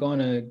I'm going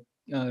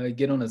to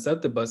get on a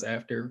SEPTA bus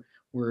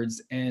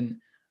afterwards, and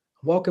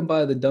walking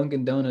by the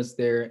Dunkin' Donuts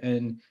there,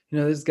 and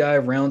this guy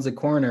rounds a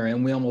corner,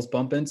 and we almost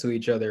bump into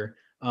each other.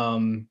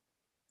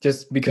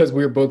 Just because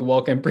we were both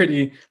walking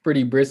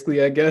pretty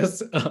briskly, I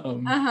guess.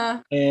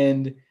 Uh-huh.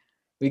 And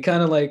we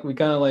kind of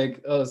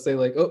like, oh, say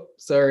like, oh,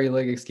 sorry,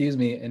 like, excuse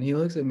me. And he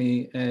looks at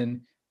me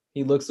and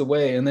he looks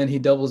away, and then he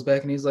doubles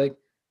back and he's like,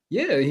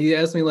 yeah. He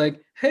asked me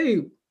like,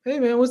 hey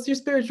man, what's your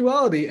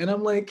spirituality? And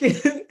I'm like,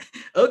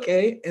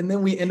 okay. And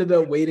then we ended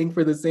up waiting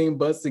for the same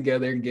bus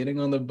together, getting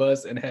on the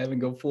bus and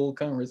having a full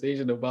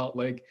conversation about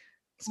like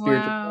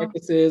spiritual Wow.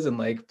 practices and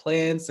like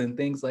plants and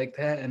things like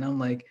that. And I'm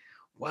like,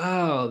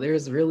 wow,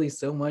 there's really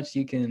so much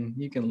you can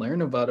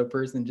learn about a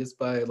person just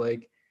by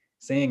like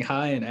saying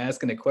hi and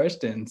asking a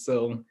question.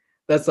 So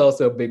that's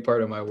also a big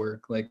part of my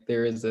work. Like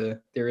there is a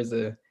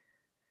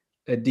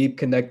deep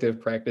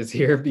connective practice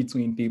here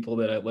between people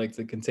that I'd like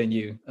to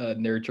continue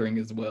nurturing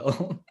as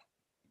well.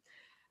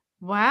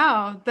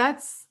 Wow,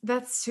 that's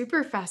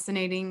super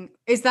fascinating.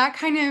 Is that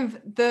kind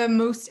of the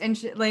most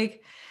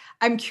like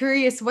I'm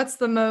curious what's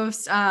the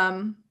most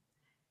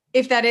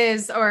if that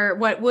is or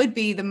what would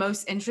be the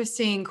most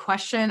interesting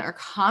question or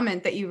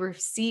comment that you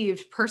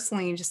received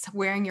personally just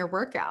wearing your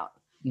workout?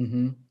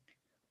 hmm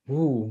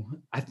Ooh,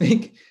 I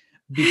think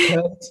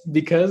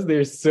because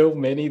there's so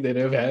many that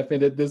have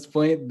happened at this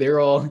point, they're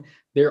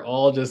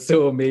all just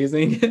so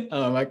amazing.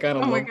 I kind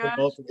of Oh my lump them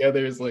all gosh.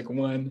 together as like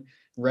one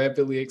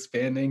rapidly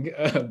expanding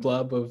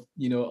blob of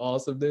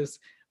awesomeness.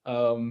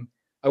 Um,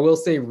 I will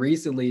say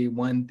recently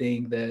one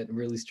thing that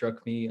really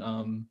struck me.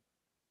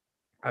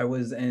 I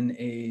was in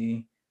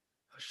a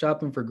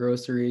shopping for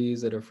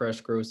groceries at a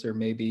fresh grocer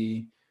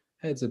maybe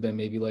had to been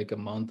maybe like a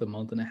month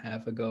and a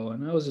half ago,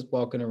 and I was just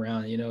walking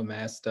around,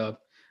 masked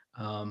up.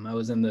 I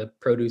was in the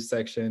produce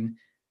section,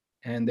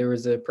 and there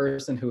was a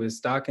person who was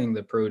stocking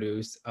the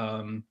produce,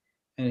 and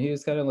he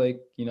was kind of like,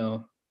 he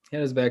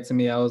had his back to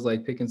me. I was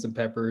like picking some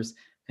peppers,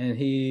 and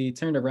he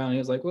turned around and he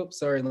was like, whoops,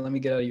 sorry, let me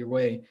get out of your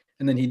way.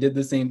 And then he did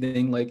the same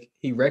thing, like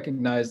he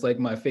recognized like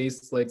my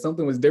face, like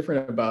something was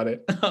different about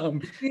it.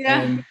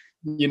 Yeah. And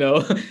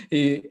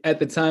he at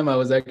the time I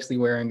was actually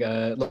wearing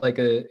like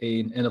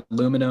an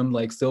aluminum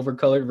like silver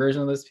colored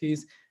version of this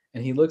piece,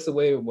 and he looks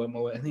away one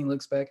moment and he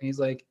looks back and he's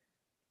like,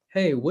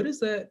 hey, what does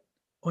that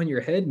on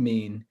your head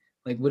mean?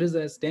 Like, what does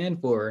that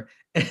stand for?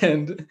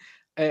 And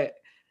uh,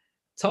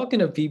 talking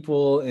to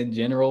people in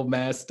general,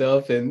 mass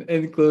stuff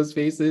and closed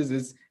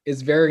faces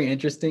is very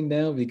interesting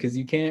now because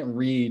you can't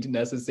read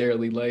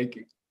necessarily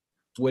like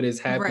what is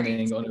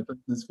happening Right. on a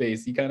person's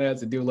face. You kind of have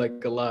to do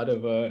like a lot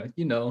of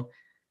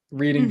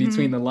reading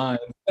between Mhm. the lines.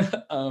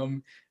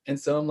 um and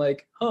so I'm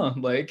like, huh,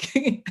 like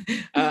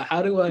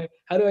how do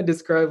I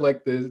describe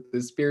like the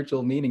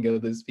spiritual meaning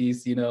of this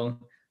piece,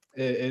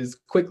 as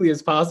quickly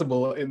as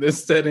possible in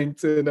this setting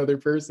to another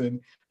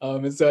person.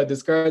 And so I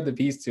described the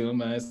piece to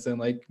him. I said,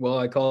 like, well,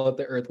 I call it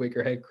the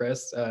Earthwaker head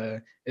crest.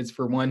 It's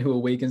for one who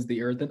awakens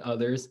the earth and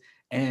others.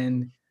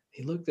 And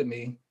he looked at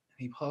me,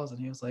 he paused,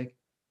 and he was like,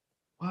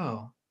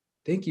 wow,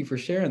 thank you for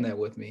sharing that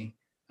with me.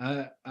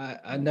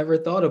 I never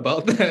thought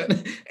about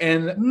that.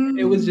 And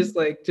it was Mm. just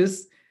like,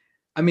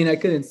 I mean, I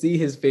couldn't see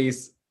his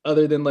face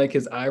other than like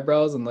his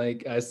eyebrows, and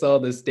like I saw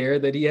the stare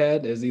that he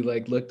had as he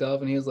like looked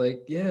off, and he was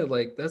like, yeah,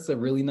 like that's a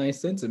really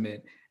nice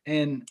sentiment.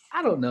 And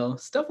I don't know,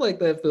 stuff like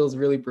that feels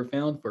really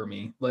profound for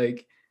me.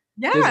 Like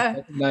just Yeah.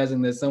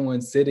 recognizing that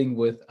someone's sitting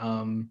with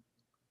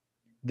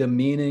the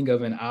meaning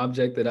of an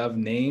object that I've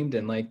named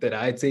and like that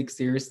I take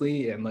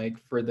seriously, and like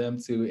for them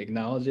to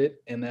acknowledge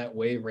it in that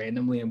way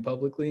randomly and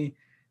publicly,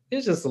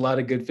 there's just a lot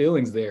of good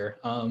feelings there.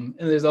 And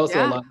there's also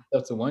a Yeah. lot of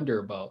stuff to wonder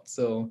about.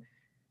 So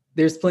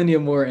there's plenty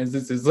of more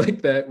instances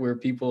like that where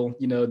people,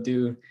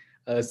 do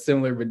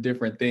similar but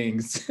different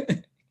things.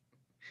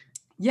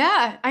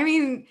 Yeah. I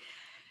mean,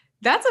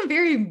 that's a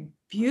very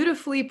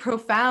beautifully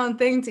profound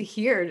thing to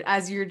hear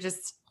as you're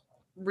just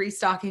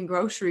restocking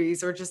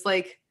groceries or just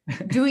like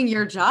doing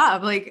your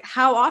job. Like,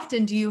 how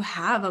often do you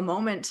have a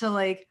moment to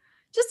like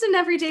just in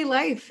everyday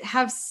life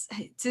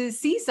to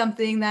see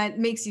something that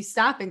makes you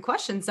stop and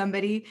question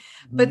somebody,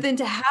 but Mhm. then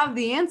to have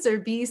the answer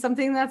be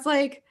something that's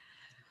like,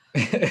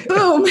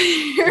 boom,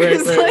 Right,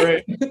 here's right, like,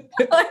 right.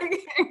 like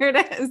here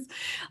it is.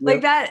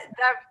 Like Yep,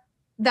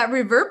 that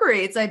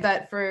reverberates, I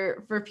bet,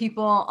 for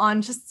people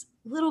on just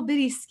little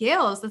bitty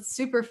scales. That's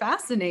super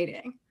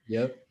fascinating.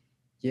 yep.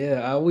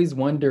 Yeah, I always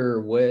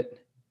wonder what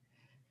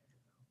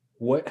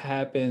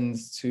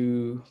happens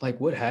to like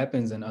what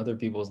happens in other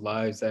people's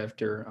lives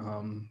after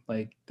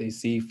like they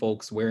see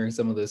folks wearing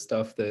some of the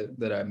stuff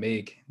that I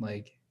make.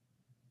 Like,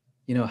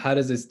 how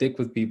does it stick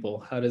with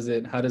people? How does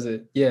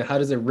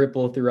it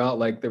ripple throughout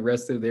like the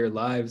rest of their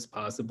lives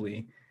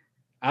possibly?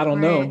 I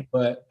don't know, Right.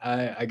 but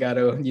I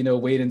gotta,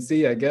 wait and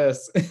see, I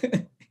guess.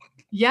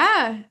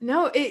 Yeah.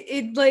 No,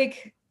 it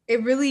like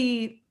it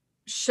really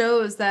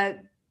shows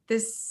that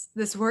this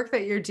work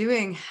that you're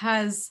doing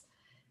has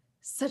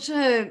such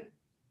a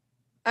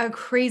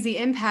crazy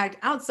impact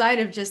outside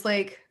of just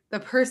like the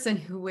person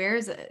who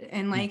wears it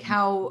and like Mhm,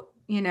 how,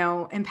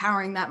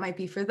 empowering that might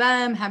be for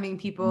them, having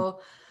mhm,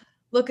 people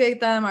look at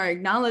them or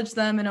acknowledge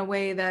them in a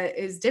way that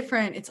is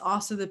different. It's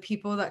also the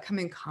people that come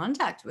in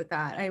contact with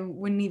that. I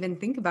wouldn't even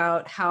think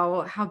about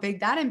how big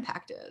that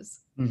impact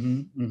is.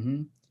 mhm,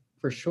 mhm.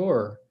 For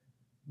sure.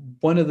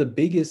 One of the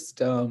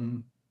biggest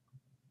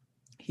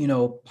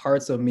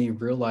parts of me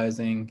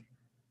realizing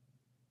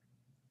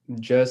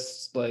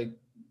just like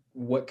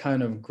what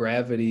kind of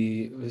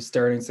gravity was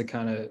starting to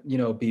kind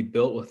of be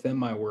built within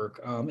my work.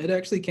 It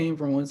actually came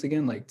from, once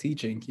again, like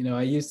teaching.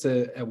 I used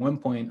to, at one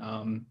point,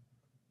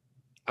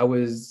 I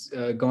was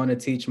going to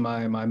teach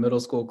my middle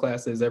school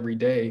classes every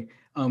day,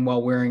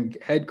 while wearing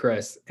head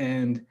crests,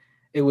 and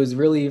it was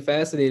really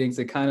fascinating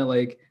to kind of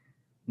like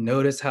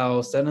notice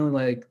how suddenly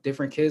like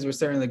different kids were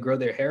starting to grow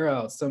their hair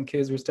out. Some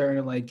kids were starting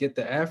to like get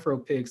the afro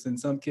pics, and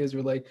some kids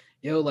were like,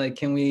 yo, like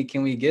can we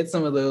get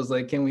some of those?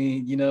 Like, can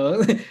we,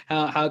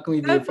 how can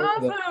we be a That's part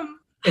of that? awesome.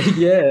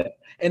 Yeah.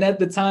 And at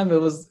the time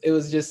it was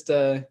just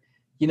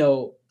you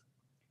know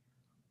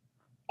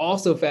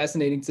also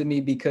fascinating to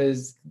me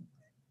because,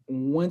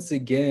 once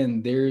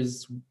again,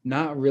 there's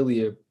not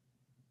really a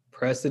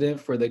precedent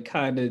for the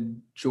kind of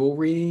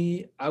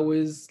jewelry I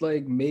was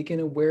like making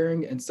and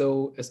wearing. And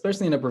so,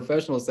 especially in a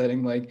professional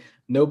setting, like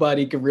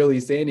nobody could really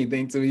say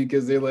anything to me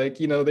because they're like,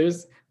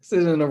 this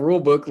isn't a rule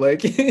book.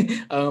 Like,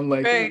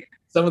 like Right.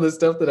 some of the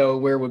stuff that I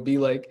would wear would be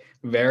like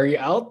very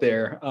out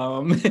there.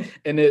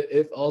 And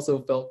it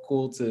also felt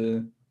cool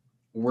to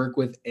work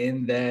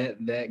within that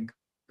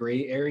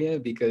gray area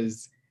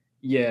because,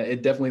 yeah,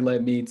 it definitely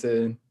led me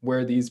to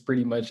wear these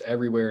pretty much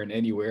everywhere and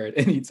anywhere at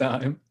any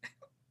time.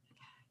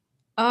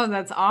 Oh,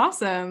 that's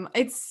awesome.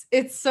 It's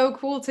so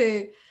cool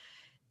to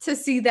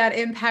see that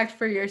impact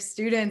for your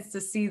students,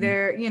 to see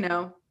their,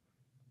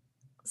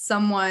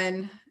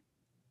 someone,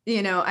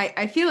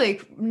 I feel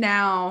like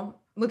now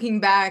looking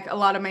back, a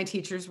lot of my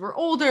teachers were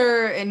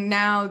older and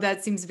now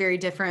that seems very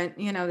different.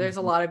 There's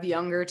a Mhm, lot of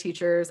younger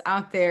teachers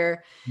out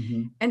there.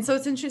 mhm. And so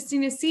it's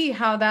interesting to see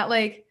how that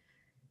like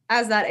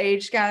as that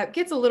age gap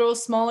gets a little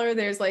smaller,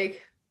 there's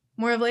like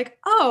more of like,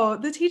 oh,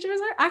 the teachers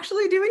are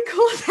actually doing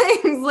cool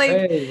things, like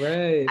Right,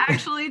 right.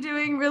 actually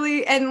doing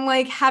really, and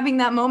like having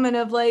that moment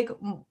of like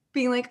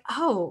being like,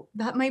 oh,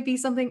 that might be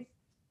something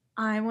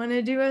I want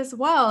to do as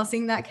well.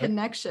 Seeing that Yep,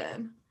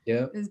 connection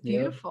yep, is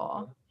yep.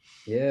 beautiful.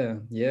 Yeah,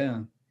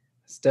 yeah.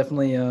 It's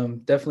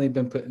definitely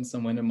been putting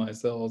some wind in my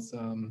sails.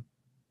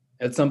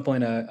 At some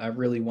point I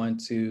really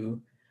want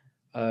to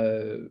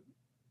uh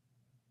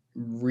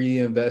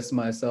reinvest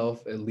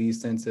myself at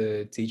least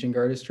into teaching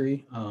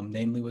artistry,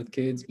 namely with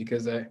kids,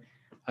 because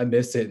I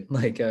miss it.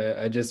 Like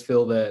I just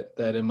feel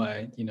that in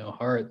my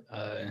heart.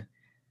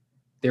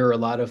 There are a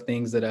lot of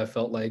things that I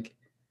felt like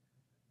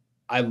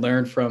I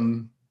learned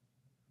from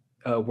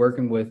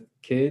working with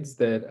kids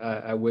that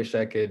I wish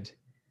I could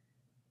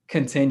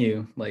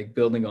continue like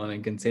building on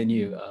and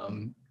continue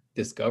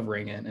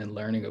discovering and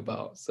learning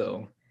about.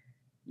 So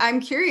I'm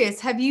curious,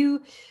 have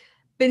you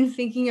been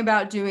thinking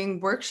about doing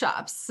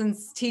workshops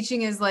since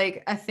teaching is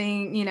like a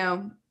thing,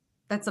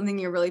 that's something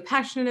you're really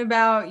passionate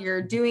about.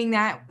 You're doing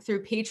that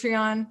through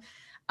Patreon.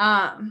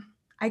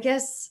 I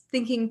guess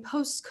thinking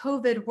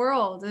post-COVID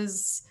world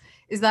is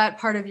that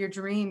part of your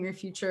dream, your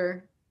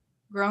future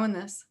growing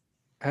this?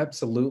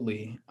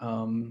 absolutely.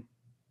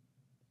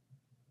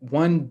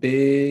 One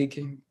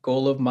big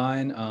goal of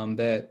mine,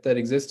 that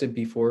existed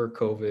before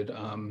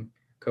COVID.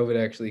 COVID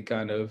actually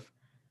kind of,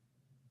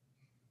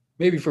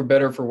 maybe for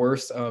better or for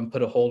worse,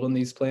 put a hold on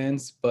these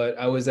plans. But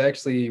I was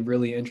actually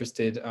really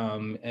interested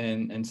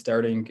in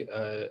starting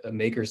a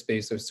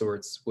makerspace of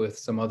sorts with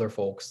some other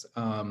folks.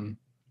 I'm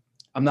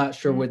not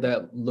sure what Mm.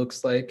 that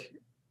looks like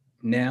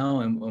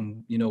now,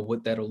 and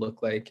what that'll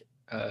look like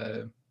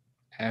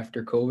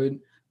after COVID.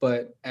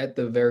 But at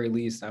the very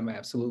least, I'm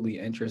absolutely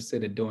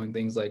interested in doing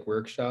things like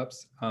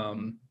workshops.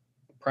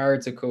 Prior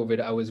to COVID,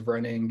 I was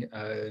running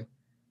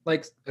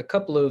like a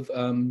couple of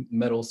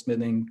metal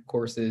smithing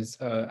courses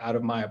out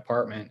of my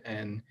apartment,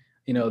 and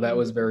that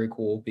was very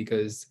cool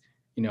because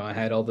I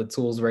had all the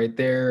tools right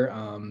there,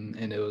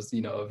 and it was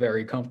a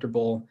very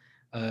comfortable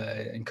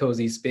and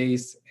cozy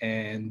space,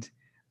 and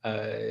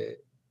uh,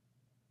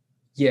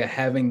 yeah,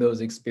 having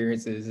those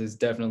experiences has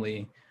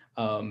definitely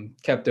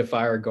kept a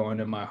fire going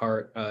in my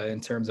heart in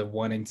terms of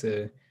wanting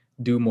to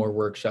do more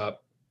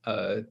workshop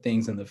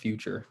things in the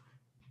future.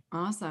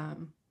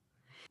 Awesome.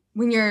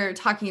 When you're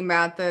talking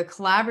about the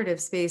collaborative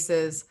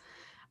spaces,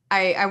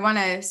 I want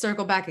to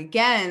circle back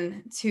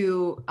again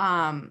to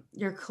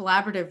your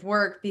collaborative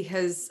work,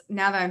 because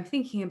now that I'm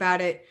thinking about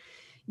it,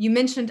 you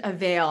mentioned a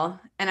veil,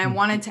 and I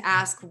wanted to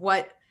ask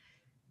what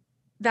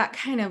that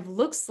kind of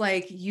looks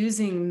like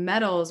using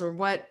metals, or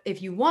what,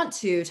 if you want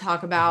to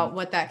talk about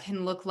what that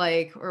can look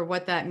like or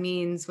what that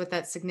means, what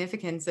that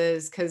significance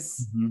is,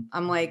 because Mhm.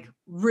 I'm like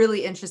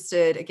really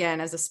interested again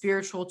as a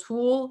spiritual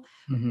tool.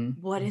 Mhm.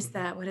 What is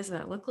that? What does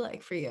that look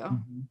like for you?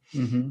 Mhm.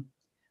 Mhm.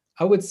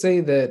 I would say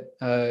that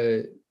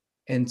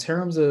in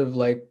terms of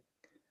like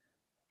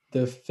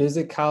the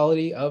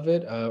physicality of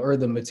it, or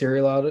the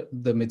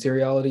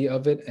materiality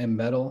of it and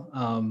metal,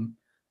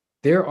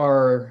 there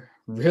are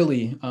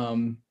really,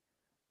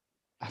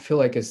 I feel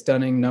like, a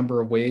stunning number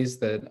of ways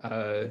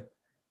that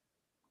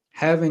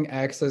having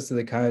access to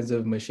the kinds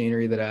of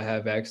machinery that I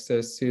have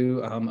access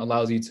to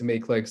allows you to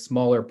make like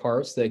smaller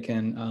parts that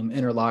can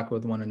interlock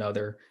with one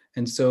another.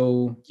 And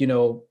so,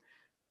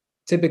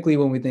 typically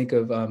when we think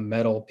of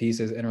metal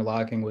pieces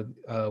interlocking with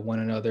one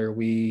another,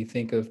 we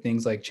think of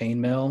things like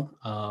chainmail.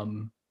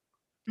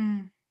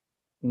 Mm,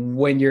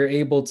 When you're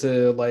able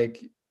to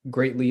like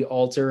greatly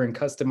alter and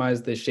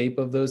customize the shape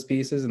of those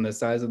pieces and the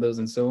size of those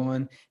and so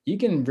on, you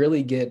can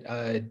really get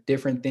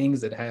different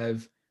things that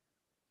have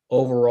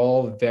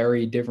overall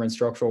very different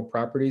structural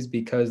properties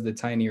because the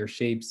tinier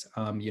shapes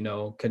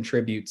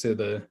contribute to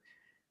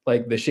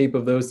the shape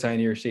of those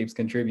tinier shapes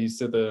contributes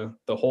to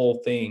the whole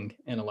thing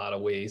in a lot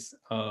of ways.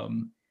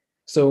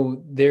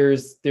 So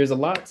there's a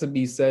lot to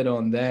be said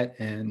on that.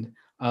 And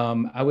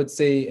I would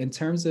say in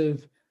terms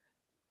of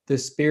the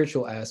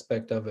spiritual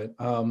aspect of it,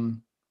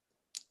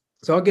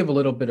 so I'll give a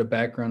little bit of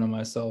background on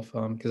myself,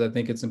 because I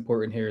think it's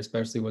important here,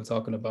 especially when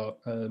talking about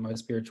my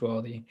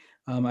spirituality.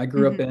 mhm,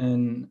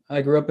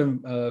 I grew up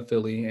in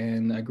Philly,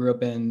 and I grew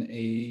up in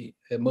a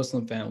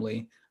Muslim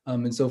family.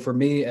 And so for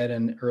me, at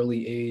an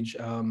early age,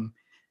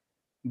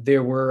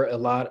 there were a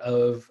lot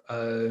of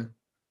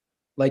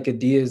like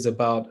ideas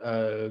about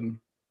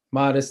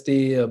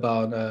modesty,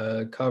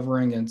 about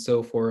covering, and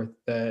so forth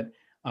that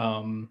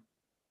um,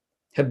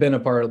 have been a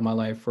part of my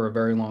life for a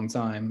very long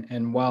time.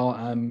 And while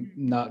I'm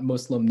not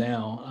Muslim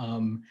now,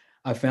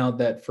 I found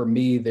that for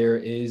me there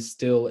is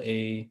still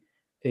a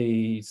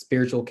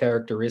spiritual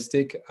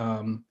characteristic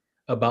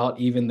about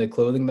even the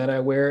clothing that I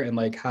wear and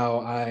like how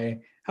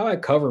I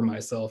cover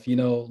myself.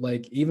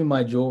 Like even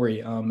my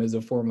jewelry is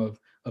a form of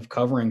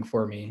covering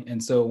for me.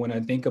 And so when I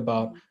think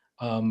about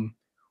um,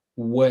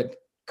 what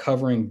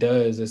covering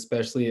does,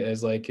 especially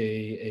as like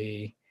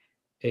a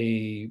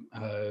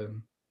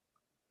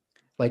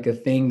like a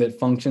thing that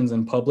functions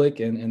in public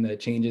and that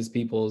changes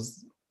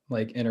people's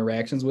like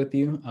interactions with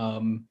you.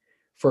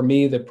 For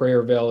me, the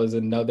prayer veil is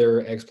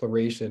another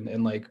exploration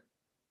and like,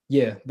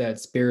 yeah, that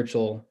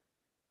spiritual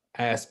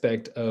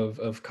aspect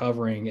of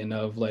covering and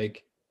of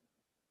like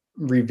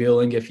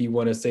revealing, if you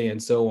want to say,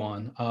 and so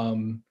on.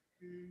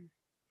 mm.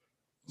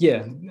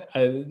 Yeah,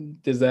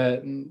 does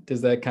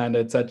that kind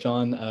of touch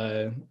on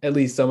at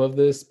least some of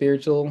the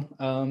spiritual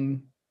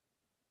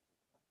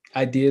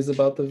ideas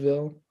about the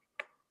veil?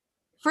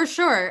 For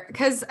sure,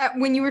 because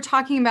when you were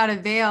talking about a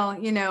veil,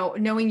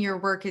 knowing your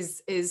work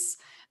is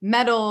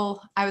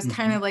metal, I was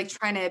kind Mhm, of like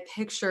trying to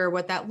picture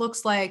what that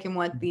looks like and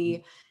what mhm,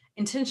 the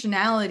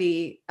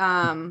intentionality,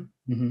 mhm,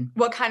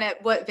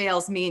 what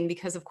veils mean,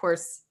 because of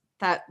course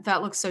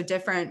that looks so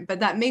different,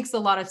 but that makes a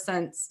lot of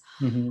sense.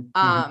 mhm,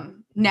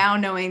 mhm, Now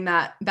knowing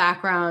that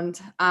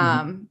background,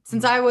 mhm.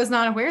 since I was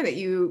not aware that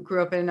you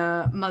grew up in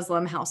a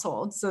Muslim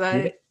household, so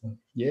Yeah,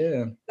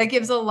 yeah. that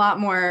gives a lot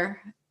more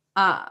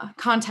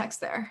context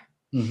there.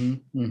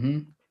 Mhm,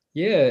 mhm.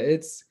 Yeah,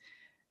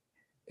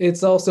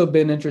 it's also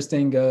been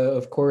interesting,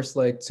 of course,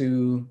 like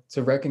to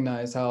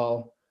recognize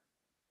how,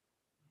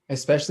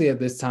 especially at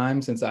this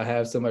time, since I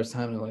have so much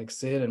time to like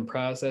sit and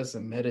process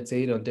and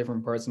meditate on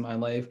different parts of my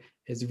life,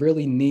 it's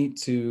really neat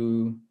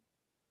to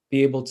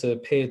be able to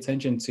pay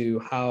attention to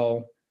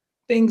how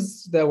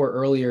things that were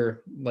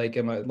earlier, like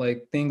in my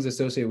like things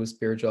associated with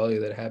spirituality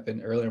that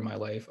happened earlier in my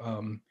life.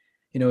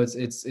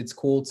 It's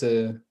cool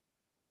to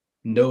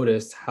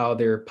noticed how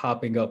they're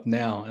popping up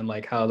now and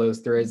like how those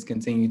threads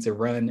continue to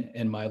run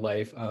in my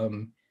life.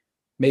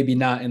 Maybe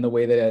not in the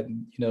way that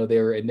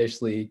they were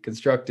initially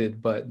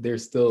constructed, but they're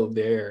still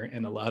there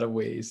in a lot of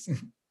ways.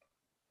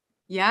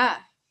 Yeah,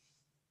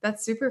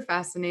 that's super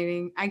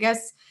fascinating. I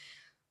guess,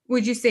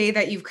 would you say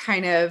that you've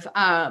kind of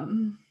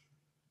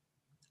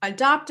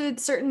adopted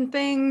certain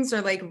things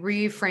or like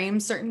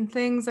reframed certain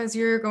things as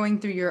you're going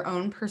through your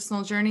own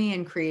personal journey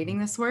and creating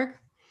this work?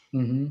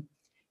 Hmm.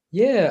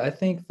 Yeah, I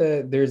think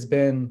that there's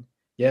been,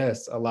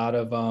 yes, a lot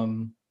of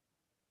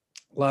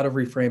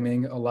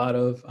reframing, a lot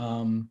of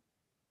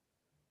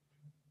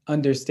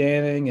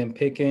understanding and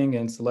picking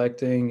and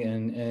selecting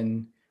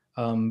and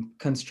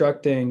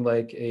constructing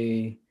like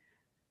a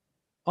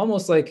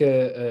almost like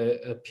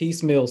a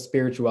piecemeal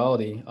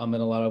spirituality in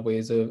a lot of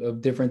ways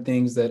of different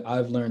things that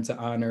I've learned to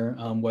honor,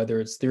 whether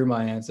it's through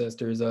my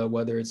ancestors,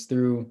 whether it's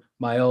through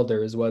my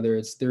elders, whether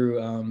it's through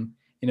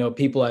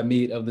people I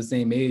meet of the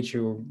same age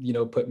who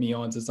put me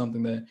on to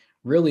something that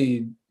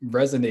really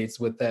resonates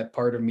with that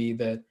part of me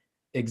that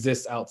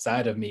exists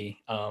outside of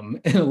me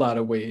in a lot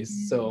of ways.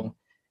 Mm. So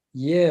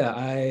yeah,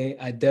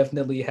 I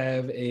definitely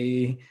have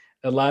a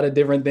lot of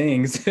different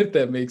things, if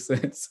that makes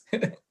sense.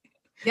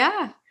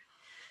 Yeah.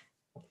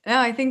 No,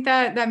 I think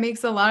that that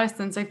makes a lot of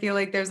sense. I feel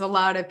like there's a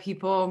lot of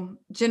people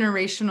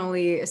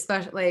generationally,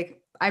 especially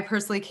like I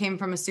personally came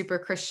from a super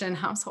Christian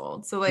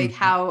household. So like Mhm,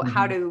 how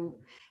mhm, to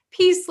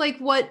piece like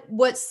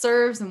what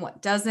serves and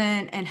what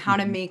doesn't and how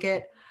to mhm. make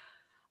it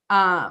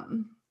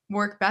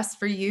work best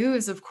for you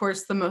is of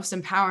course the most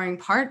empowering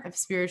part of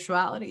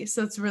spirituality.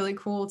 So it's really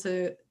cool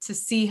to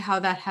see how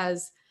that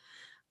has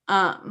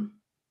um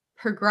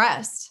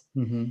progressed.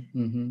 Mhm,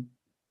 mhm.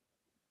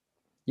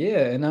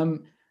 Yeah, and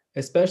I'm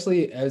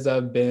especially as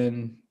I've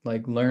been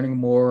like learning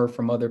more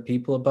from other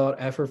people about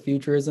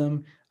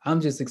Afrofuturism,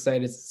 I'm just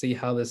excited to see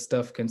how this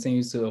stuff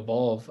continues to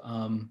evolve.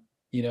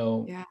 You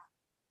know, Yeah.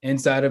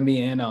 inside of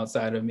me and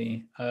outside of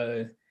me.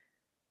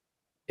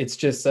 It's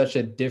just such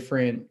a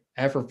different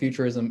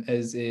Afrofuturism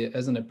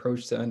as an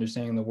approach to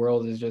understanding the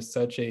world is just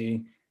such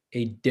a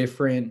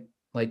different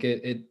like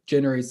it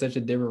generates such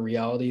a different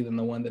reality than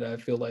the one that I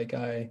feel like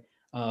I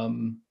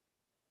um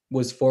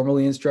was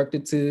formally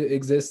instructed to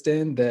exist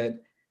in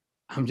that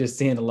I'm just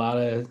seeing a lot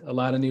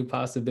of new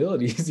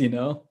possibilities, you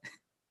know?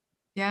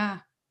 Yeah.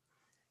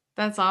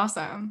 That's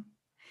awesome.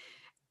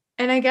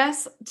 And I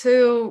guess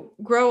to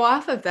grow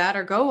off of that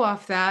or go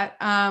off that,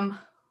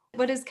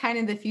 what is kind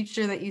of the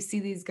future that you see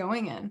these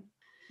going in?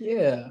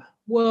 Yeah.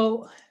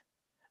 Well,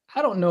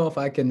 I don't know if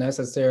I can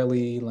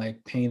necessarily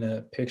like paint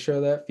a picture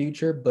of that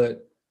future,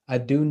 but I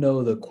do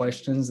know the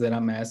questions that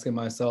I'm asking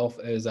myself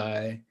as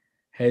I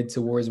head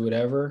towards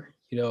whatever,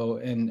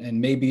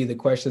 and maybe the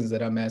questions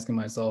that I'm asking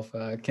myself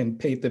can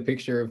paint the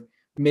picture of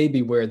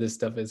maybe where this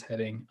stuff is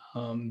heading.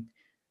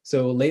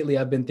 So lately,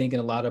 I've been thinking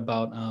a lot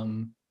about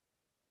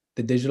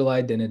the digital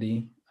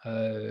identity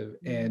and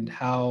Mm.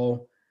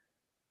 how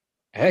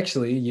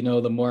actually,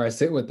 the more I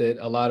sit with it,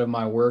 a lot of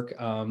my work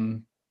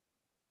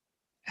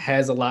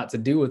has a lot to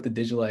do with the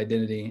digital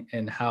identity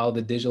and how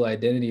the digital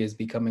identity is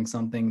becoming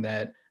something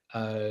that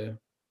uh,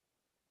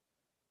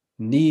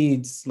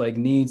 needs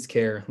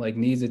care, like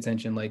needs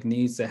attention, like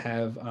needs to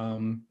have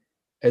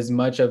as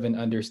much of an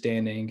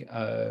understanding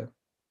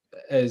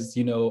as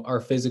our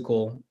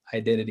physical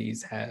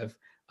identities have.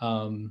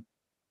 Um,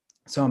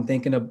 so I'm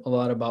thinking a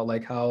lot about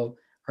like how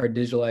our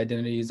digital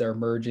identities are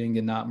merging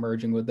and not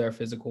merging with our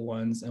physical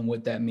ones and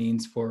what that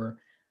means for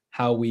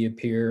how we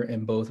appear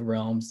in both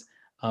realms.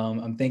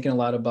 I'm thinking a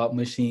lot about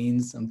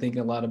machines. I'm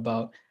thinking a lot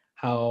about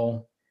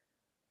how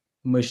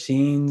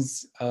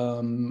machines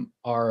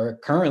are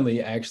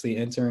currently actually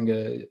entering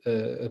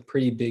a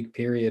pretty big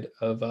period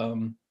of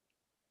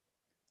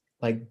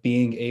like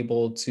being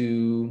able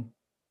to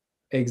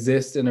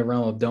exist in a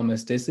realm of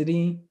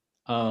domesticity,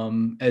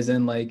 as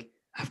in like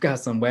I've got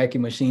some wacky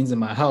machines in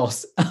my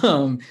house.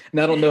 And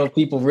I don't know if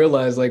people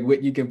realize like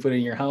what you can put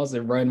in your house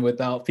and run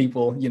without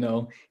people,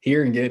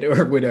 hearing it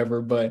or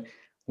whatever, but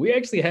we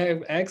actually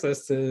have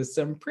access to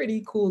some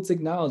pretty cool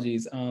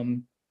technologies.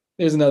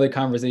 There's another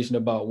conversation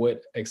about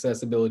what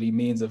accessibility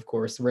means, of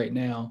course, right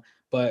now,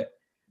 but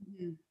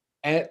Mhm.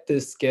 at the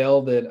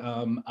scale that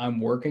I'm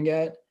working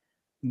at,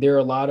 there are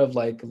a lot of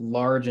like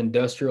large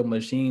industrial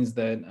machines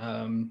that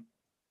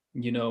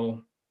you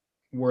know,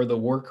 were the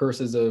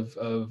workhorses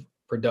of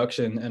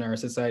production in our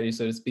society,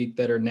 so to speak,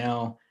 that are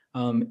now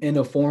in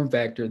a form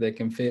factor that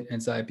can fit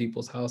inside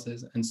people's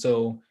houses. And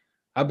so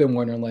I've been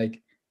wondering,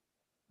 like,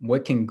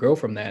 what can grow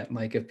from that?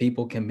 Like, if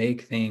people can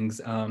make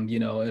things,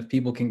 if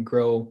people can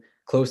grow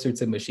closer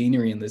to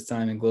machinery in this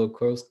time and grow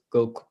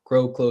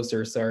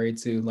closer, sorry,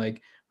 to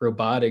like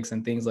robotics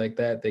and things like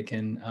that, that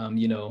can,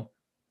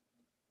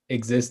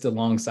 exist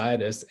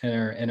alongside us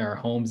in our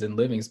homes and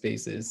living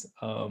spaces.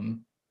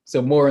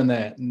 So more on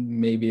that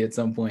maybe at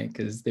some point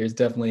because there's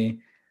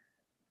definitely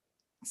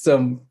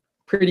some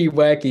pretty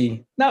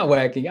wacky, not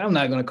wacky. I'm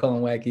not going to call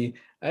them wacky.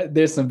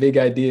 There's some big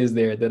ideas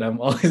there that I'm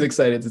always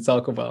excited to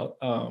talk about.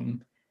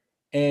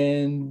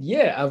 And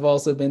yeah, I've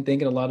also been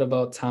thinking a lot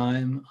about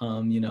time.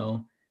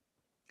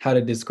 How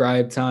to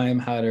describe time,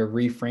 how to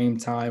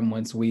reframe time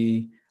once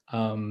we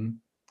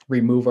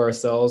remove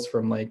ourselves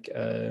from like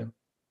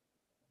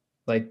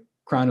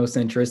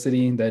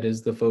chronocentricity, that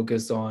is the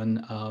focus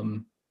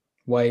on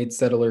white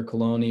settler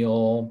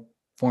colonial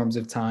forms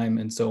of time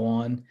and so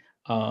on.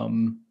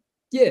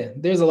 Yeah,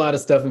 there's a lot of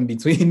stuff in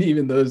between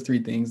even those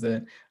three things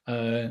that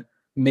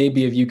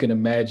maybe if you can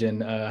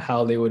imagine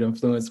how they would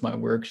influence my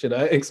work should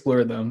I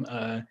explore them.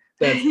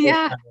 That's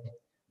Yeah. kind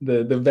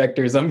of the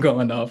vectors I'm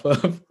going off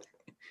of.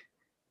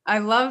 I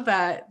love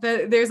that.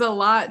 There's a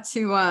lot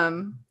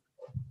to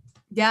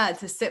yeah,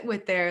 to sit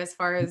with there as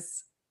far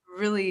as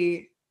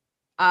really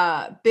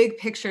big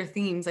picture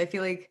themes. I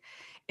feel like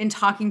in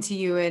talking to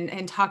you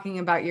and talking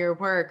about your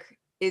work,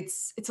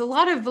 it's a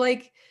lot of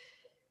like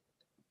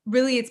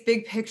really it's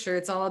big picture.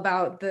 It's all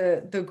about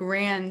the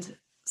grand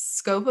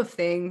scope of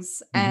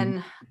things. Mhm.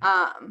 And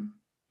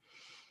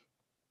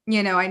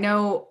you know, I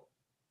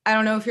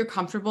don't know if you're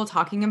comfortable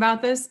talking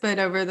about this, but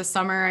over the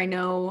summer I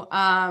know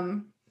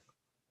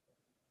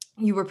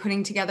you were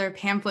putting together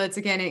pamphlets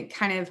again. It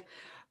kind of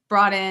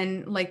brought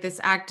in like this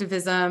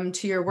activism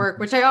to your work,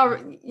 which I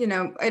already, you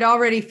know, it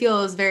already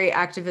feels very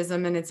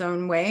activism in its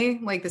own way.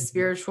 Like the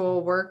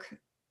spiritual work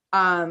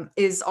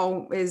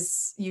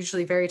is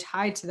usually very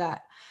tied to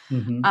that.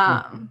 Mhm. Mhm.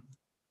 Um,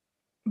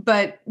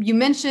 but you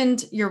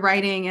mentioned your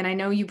writing, and I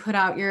know you put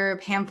out your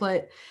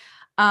pamphlet.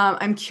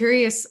 I'm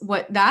curious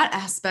what that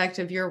aspect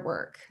of your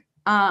work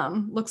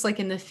looks like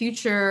in the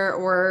future,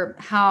 or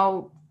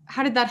how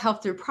did that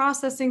help through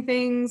processing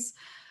things?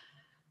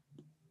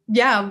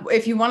 Yeah,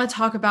 if you want to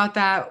talk about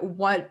that,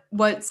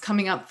 what's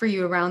coming up for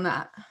you around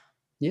that?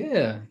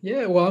 Yeah,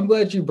 yeah. Well, I'm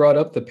glad you brought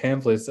up the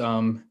pamphlets.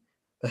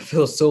 That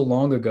feels so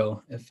long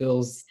ago. It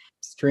feels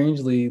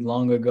strangely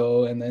long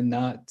ago, and then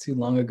not too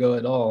long ago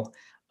at all.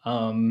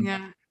 Um,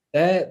 Yeah.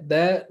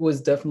 that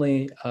was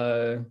definitely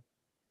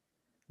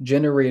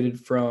generated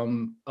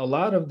from a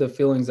lot of the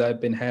feelings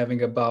I've been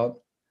having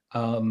about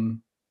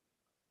um,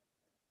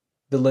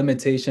 the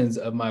limitations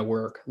of my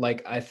work.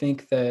 Like, I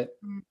think that,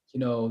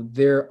 Mm,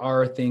 there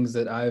are things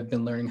that I've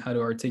been learning how to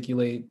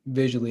articulate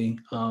visually,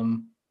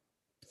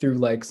 through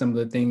like some of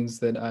the things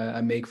that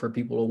I make for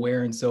people to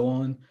wear and so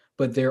on.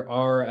 But there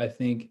are, I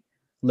think,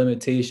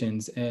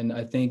 limitations. And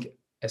I think,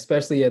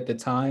 especially at the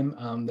time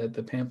that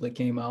the pamphlet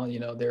came out,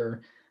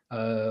 there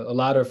are a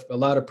lot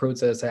of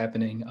protests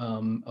happening,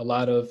 a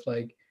lot of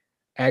like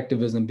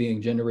activism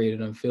being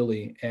generated in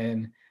Philly.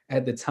 And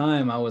at the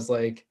time, I was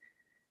like,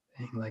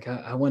 dang, like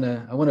I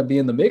wanna be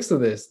in the mix of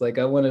this. Like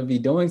I want to be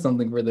doing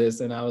something for this.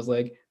 And I was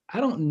like,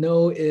 I don't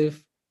know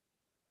if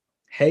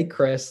head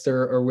crests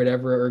or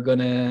whatever are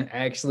gonna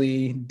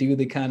actually do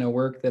the kind of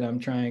work that I'm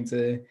trying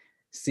to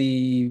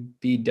see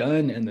be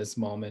done in this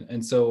moment.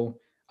 And so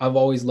I've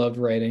always loved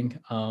writing.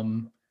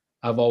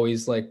 I've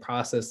always like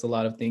processed a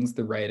lot of things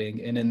through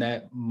writing. And in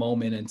that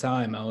moment in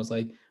time, I was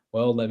like,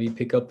 well, let me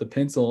pick up the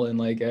pencil and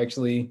like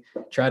actually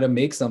try to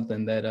make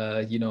something that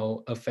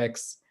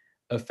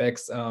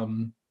affects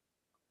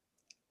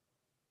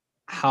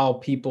how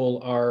people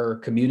are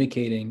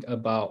communicating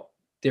about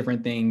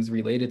different things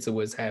related to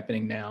what's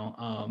happening now,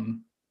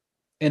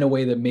 in a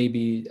way that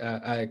maybe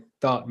I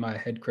thought my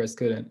head crest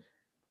couldn't.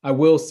 I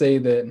will say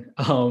that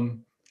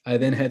I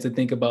then had to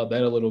think about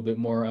that a little bit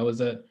more. I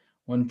was at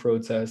one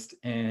protest,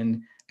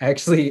 and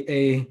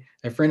actually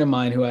a friend of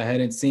mine who I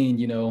hadn't seen,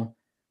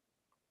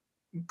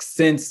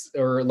 since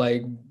or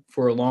like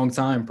for a long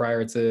time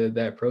prior to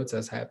that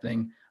protest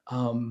happening,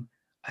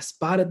 I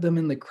spotted them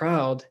in the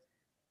crowd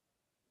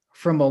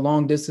from a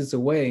long distance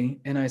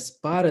away, and I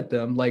spotted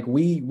them. Like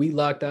we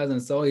locked eyes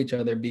and saw each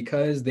other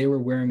because they were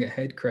wearing a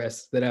head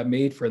crest that I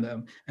made for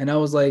them. And I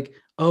was like,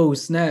 oh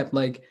snap,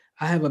 like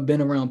I haven't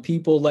been around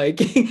people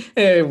like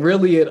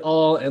really at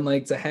all. And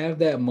like to have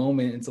that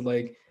moment and to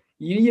like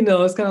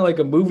it's kind of like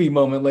a movie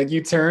moment. Like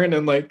you turn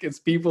and like it's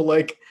people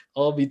like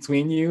all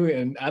between you.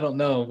 And I don't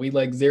know, we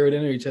like zeroed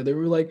into each other.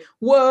 We were like,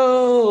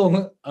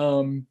 whoa.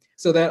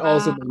 So that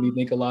also wow. made me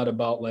think a lot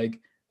about like,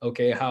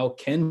 okay, how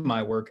can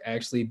my work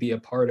actually be a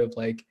part of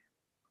like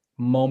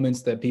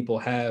moments that people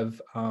have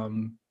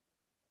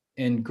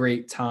in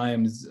great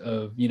times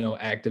of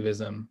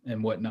activism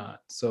and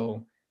whatnot.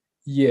 So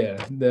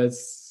yeah,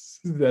 that's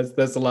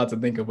a lot to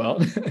think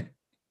about.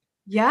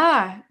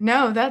 Yeah,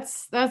 no,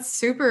 that's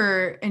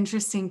super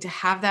interesting to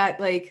have that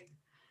like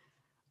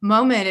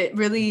moment. It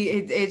really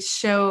it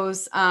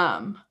shows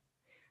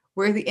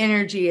where the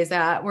energy is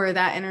at, where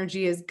that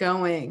energy is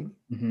going.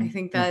 I Hmm.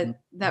 think Hmm.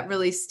 that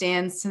really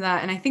stands to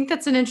that. And I think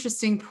that's an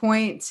interesting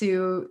point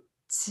to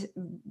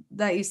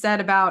that you said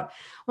about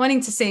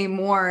wanting to say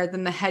more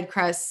than the head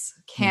crests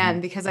Hmm.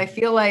 can, because I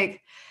feel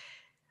like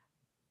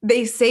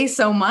they say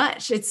so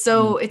much. It's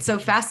so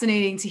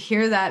fascinating to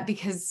hear that,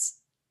 because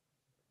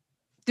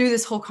through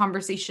this whole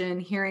conversation,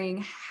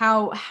 hearing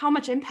how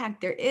much impact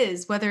there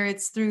is, whether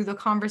it's through the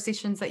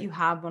conversations that you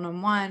have one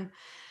on one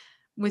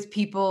with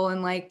people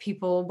and like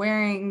people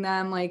wearing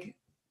them, like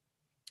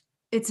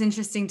it's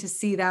interesting to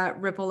see that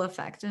ripple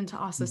effect and to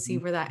also see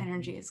Hmm. where that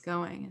energy is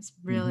going. It's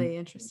Hmm. really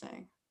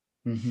interesting.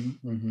 Hmm.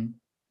 Hmm.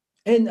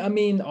 And I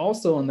mean,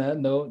 also on that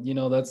note,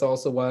 that's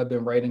also why I've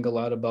been writing a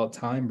lot about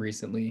time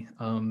recently,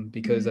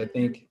 because I Mhm.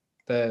 think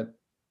that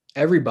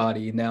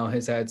everybody now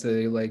has had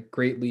to like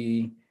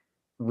greatly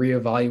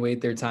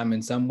reevaluate their time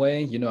in some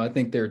way. I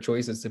think there are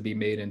choices to be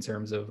made in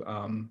terms of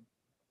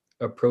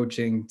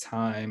approaching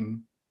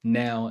time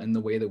now and the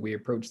way that we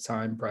approach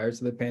time prior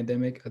to the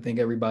pandemic. I think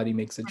everybody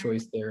makes a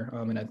choice there,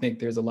 and I think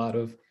there's a lot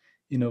of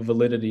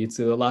validity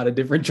to a lot of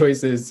different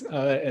choices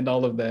and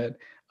all of that.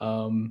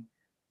 Um,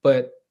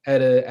 but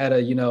at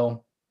a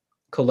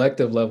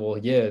collective level,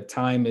 yeah,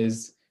 time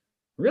is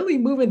really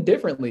moving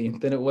differently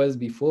than it was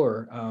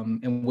before.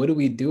 And what do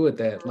we do with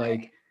that? Like,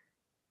 Right.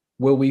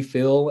 will we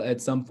feel at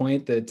some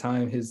point that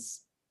time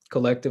has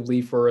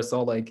collectively for us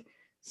all like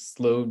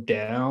slowed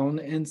down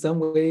in some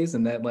ways,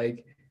 and that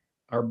like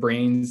our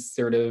brains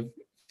sort of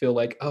feel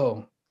like,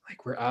 oh,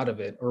 like we're out of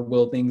it, or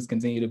will things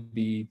continue to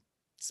be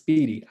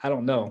speedy? I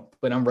don't know,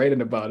 but I'm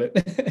writing about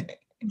it.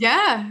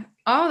 Yeah.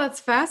 Oh, that's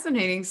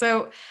fascinating.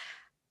 So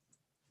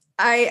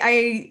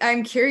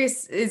I'm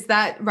curious, is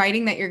that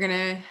writing that you're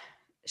gonna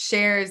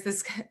share, is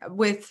this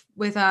with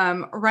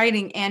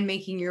writing and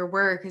making your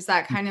work, is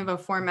that kind of a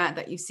format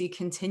that you see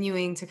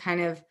continuing to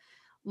kind of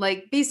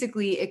like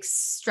basically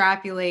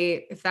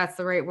extrapolate, if that's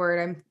the right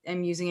word,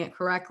 I'm using it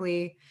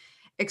correctly,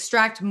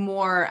 extract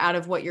more out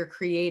of what you're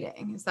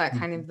creating? Is that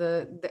kind of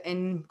the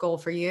end goal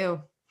for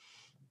you?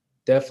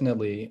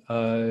 Definitely.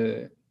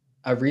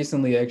 I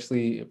recently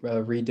actually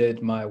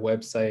redid my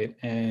website,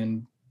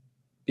 and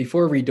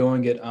before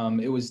redoing it,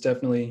 it was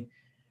definitely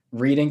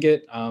reading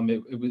it.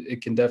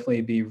 It can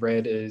definitely be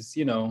read as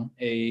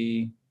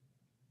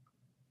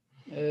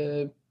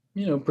uh,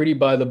 pretty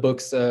by the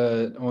books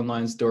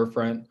online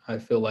storefront. I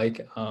feel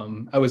like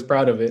I was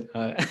proud of it.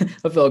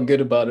 I felt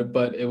good about it,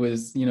 but it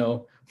was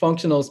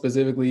functional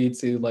specifically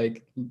to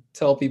like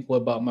tell people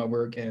about my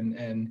work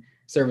and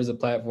serve as a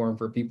platform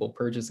for people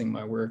purchasing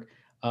my work.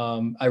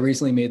 I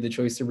recently made the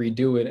choice to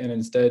redo it and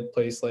instead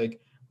place like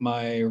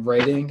my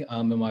writing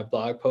and my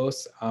blog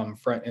posts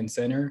front and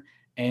center.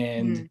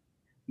 And Mm,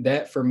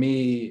 that for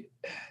me,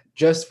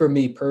 just for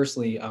me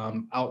personally,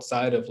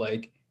 outside of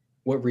like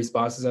what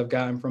responses I've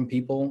gotten from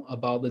people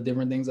about the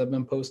different things I've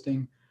been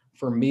posting,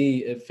 for me,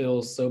 it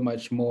feels so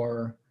much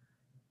more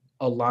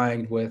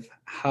aligned with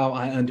how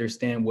I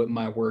understand what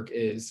my work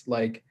is.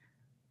 Like,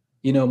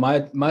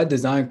 my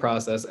design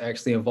process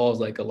actually involves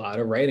like a lot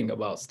of writing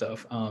about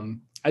stuff.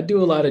 I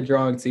do a lot mm. of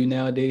drawing too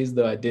nowadays,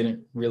 though I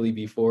didn't really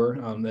before.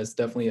 That's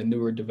definitely a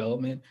newer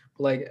development.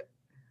 But like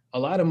a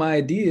lot of my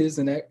ideas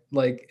and that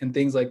like and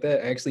things like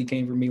that actually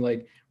came from me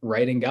like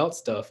writing out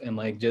stuff and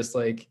like just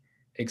like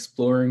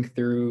exploring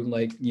through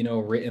like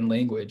written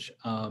language.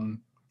 And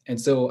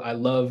so I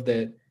love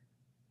that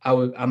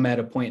I'm at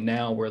a point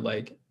now where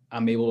like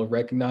I'm able to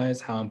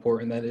recognize how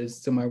important that is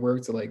to my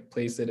work, to like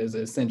place it as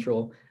a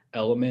central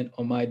element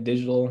on my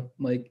digital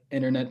like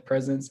internet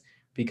presence,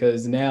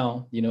 because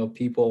now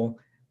people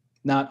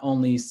not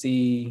only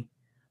see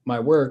my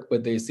work,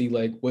 but they see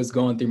like what's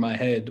going through my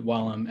head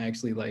while I'm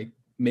actually like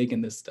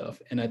making this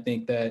stuff. And I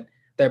think that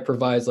that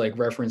provides like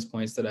reference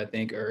points that I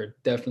think are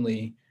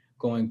definitely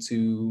going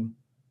to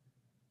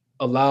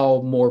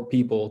allow more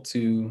people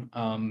to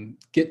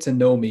get to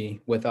know me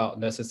without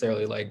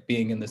necessarily like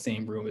being in the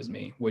same room as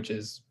me, which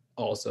is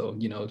also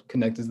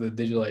connected to the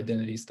digital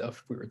identity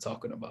stuff we were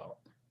talking about.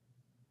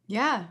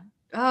 Yeah.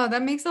 Oh,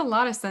 that makes a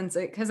lot of sense,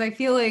 because I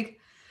feel like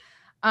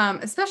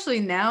especially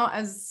now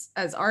as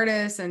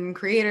artists and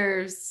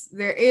creators,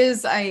 there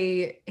is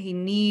a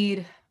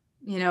need,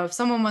 if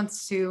someone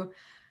wants to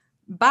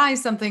buy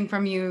something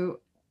from you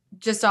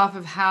just off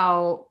of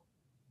how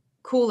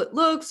cool it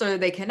looks or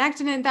they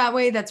connect in it that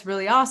way, that's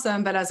really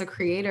awesome. But as a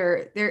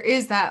creator, there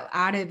is that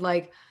added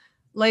like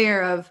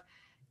layer of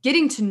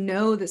getting to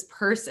know this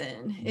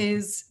person,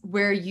 is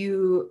where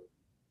you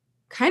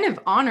kind of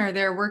honor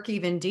their work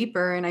even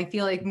deeper. And I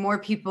feel like more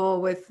people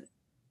with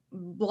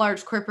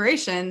large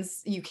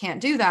corporations, you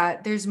can't do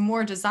that. There's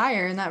more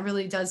desire, and that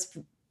really does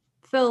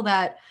fill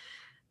that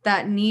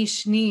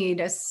niche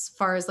need as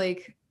far as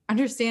like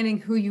understanding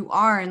who you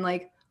are and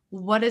like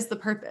what is the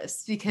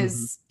purpose, Mhm.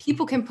 because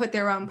people can put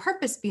their own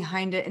purpose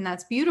behind it, and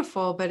that's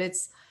beautiful. But I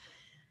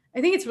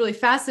think it's really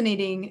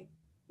fascinating,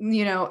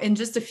 in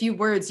just a few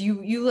words,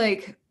 you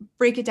like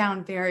break it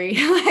down very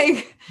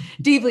like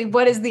deeply.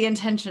 What is the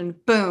intention?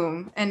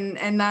 Boom.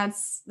 And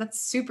that's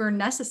super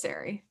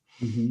necessary.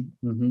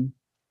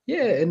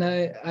 Yeah, and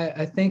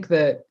I think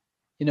that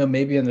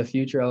maybe in the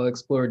future I'll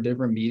explore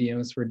different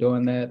mediums for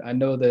doing that. I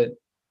know that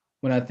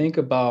when I think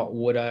about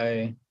what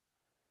I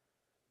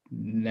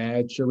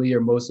naturally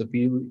or most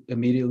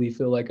immediately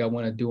feel like I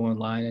want to do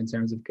online in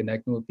terms of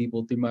connecting with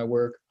people through my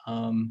work,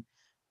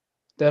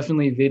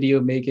 definitely video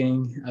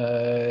making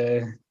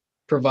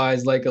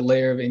provides like a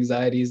layer of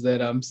anxieties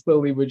that I'm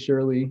slowly but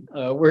surely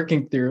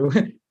working through.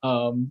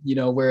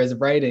 Whereas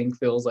writing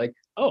feels like,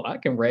 oh, I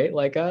can write.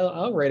 Like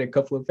I'll write a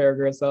couple of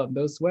paragraphs out,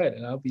 no sweat,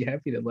 and I'll be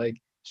happy to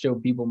like show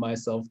people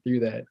myself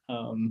through that.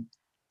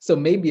 So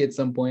maybe at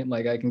some point,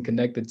 like I can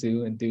connect the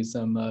two and do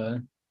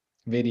some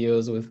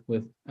videos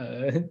with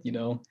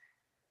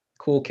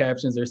cool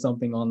captions or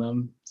something on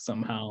them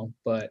somehow.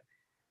 But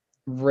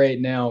right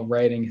now,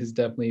 writing has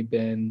definitely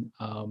been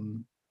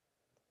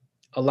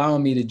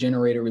allowing me to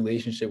generate a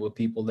relationship with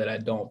people that I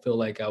don't feel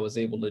like I was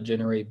able to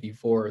generate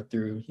before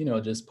through,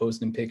 just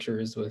posting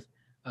pictures with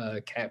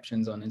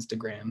captions on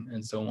Instagram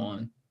and so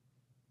on.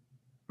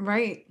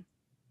 Right.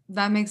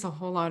 That makes a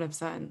whole lot of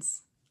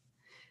sense.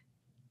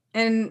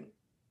 And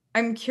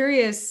I'm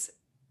curious,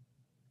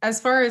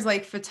 as far as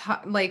like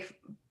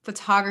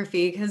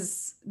photography,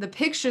 because the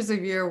pictures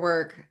of your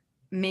work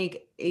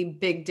make a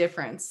big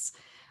difference.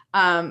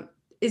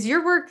 Is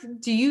your work,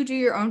 do you do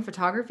your own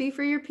photography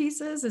for your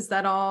pieces? Is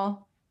that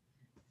all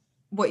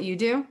what you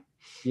do?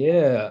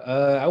 Yeah,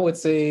 I would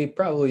say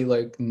probably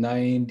like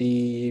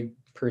 90%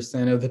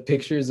 of the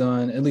pictures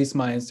on at least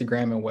my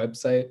Instagram and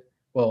website.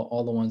 Well,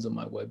 all the ones on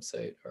my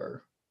website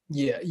are,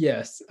 yeah,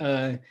 yes.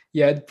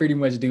 Yeah, I pretty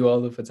much do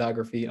all the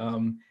photography.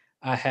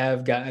 I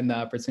have gotten the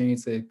opportunity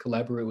to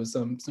collaborate with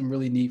some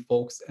really neat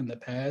folks in the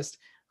past.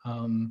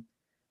 Um,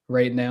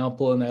 right now,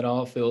 pulling that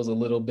off feels a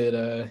little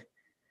bit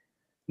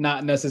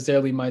not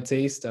necessarily my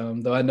taste.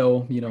 Though I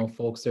know,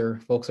 folks are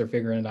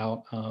figuring it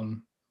out.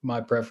 My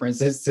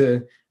preference is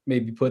to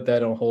maybe put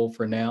that on hold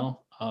for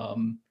now.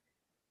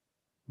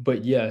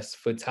 But yes,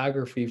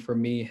 photography for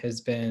me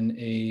has been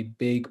a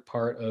big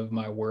part of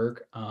my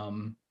work.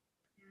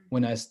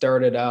 When I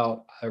started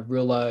out, I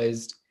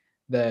realized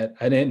that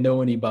I didn't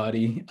know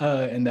anybody,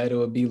 and that it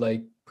would be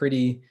like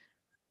pretty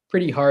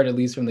hard, at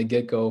least from the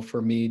get-go,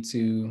 for me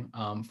to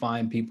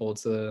find people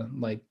to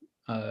like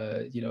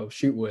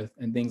shoot with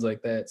and things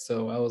like that.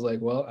 So I was like,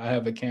 well, I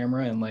have a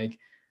camera, and like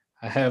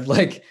I have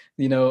like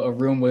a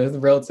room with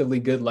relatively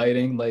good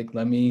lighting. Like,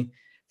 let me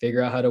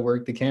figure out how to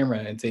work the camera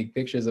and take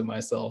pictures of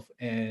myself.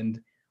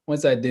 And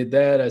once I did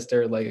that, I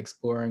started like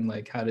exploring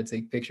like how to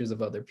take pictures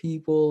of other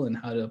people and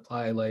how to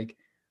apply like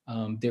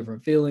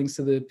different feelings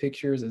to the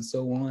pictures and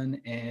so on.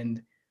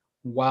 And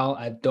while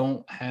I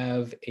don't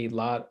have a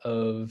lot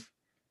of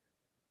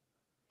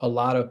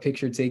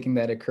picture taking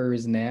that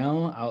occurs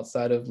now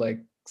outside of like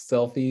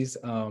selfies.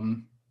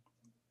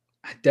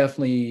 I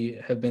definitely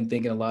have been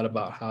thinking a lot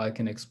about how I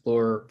can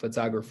explore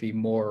photography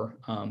more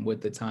with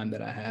the time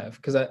that I have,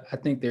 because I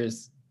think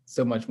there's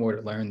so much more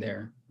to learn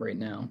there right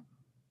now.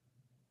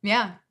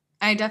 Yeah,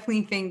 I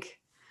definitely think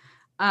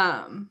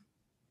um,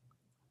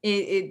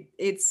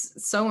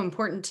 it's so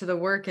important to the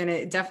work, and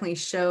it definitely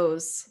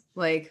shows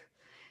like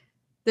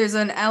there's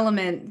an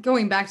element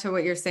going back to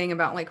what you're saying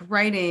about like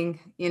writing,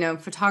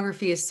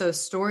 photography is so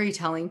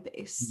storytelling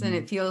based, and Mhm.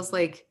 it feels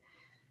like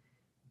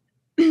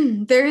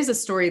there is a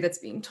story that's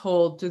being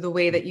told through the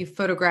way that you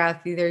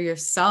photograph either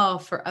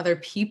yourself or other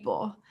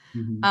people.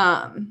 Mhm.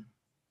 Um,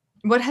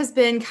 what has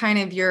been kind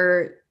of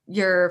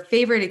your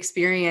favorite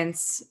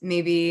experience,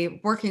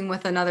 maybe working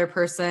with another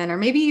person or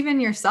maybe even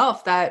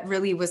yourself, that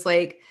really was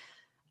like,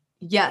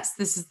 yes,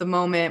 this is the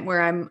moment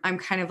where I'm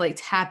kind of like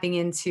tapping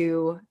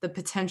into the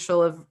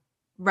potential of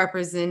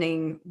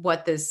representing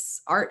what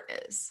this art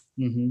is.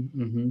 Mhm.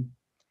 Mhm.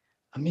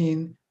 I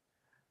mean,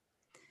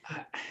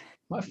 I,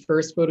 my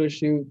first photo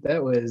shoot,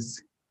 that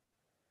was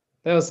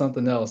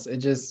something else.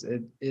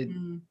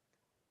 Mm.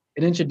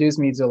 It introduced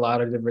me to a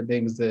lot of different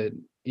things that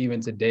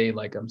even today,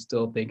 like I'm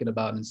still thinking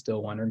about and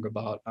still wondering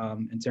about,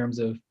 in terms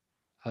of,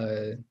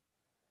 uh,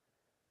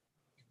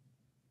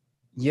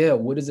 yeah,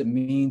 what does it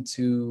mean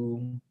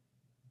to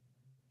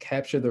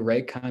capture the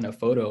right kind of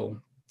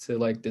photo to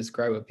like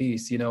describe a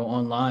piece?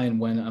 Online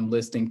when I'm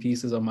listing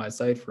pieces on my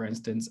site, for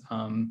instance,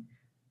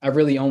 I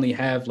really only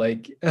have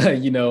like,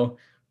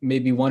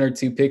 maybe one or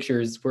two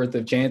pictures worth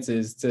of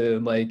chances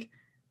to like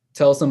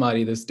tell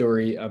somebody the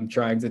story I'm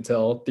trying to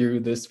tell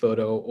through this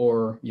photo,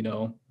 or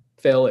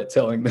fail at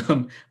telling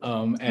them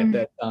at Mm.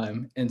 that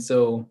time. And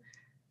so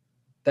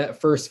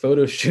that first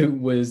photo shoot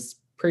was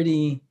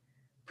pretty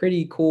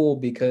cool,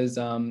 because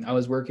I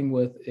was working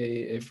with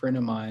a friend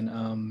of mine.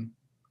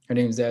 Her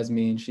name's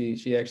Zasmine.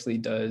 She actually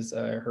does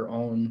her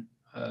own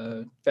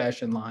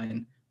fashion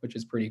line, which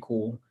is pretty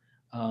cool.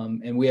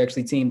 And we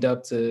actually teamed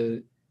up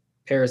to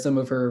pair some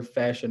of her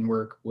fashion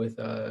work with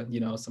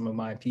some of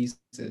my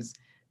pieces.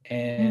 Mm.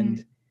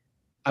 And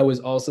I was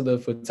also the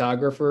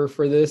photographer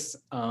for this,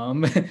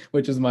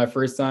 which was my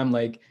first time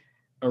like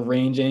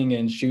arranging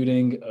and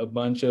shooting a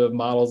bunch of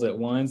models at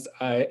once.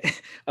 I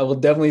will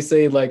definitely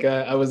say like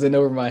I was in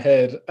over my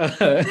head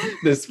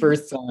this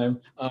first time,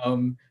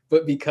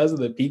 but because of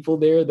the people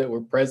there that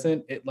were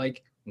present, it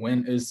like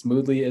went as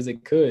smoothly as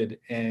it could.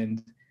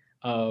 And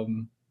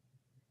um,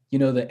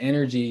 the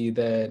energy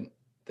that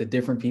the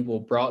different people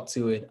brought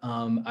to it,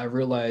 I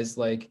realized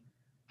like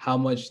how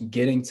much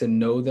getting to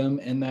know them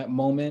in that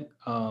moment.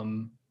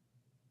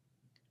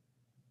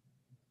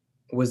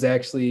 Was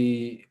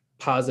actually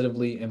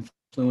positively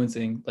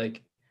influencing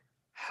like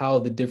how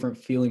the different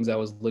feelings I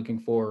was looking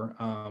for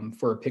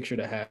a picture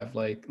to have.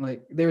 Like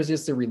there was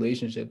just a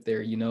relationship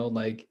there,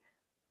 like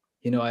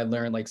I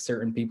learned like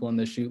certain people in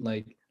the shoot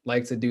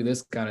like to do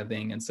this kind of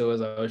thing. And so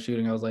as I was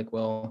shooting, I was like,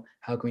 well,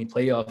 how can we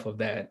play off of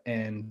that?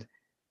 And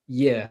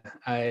yeah,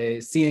 I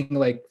seeing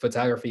like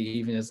photography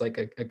even as like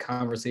a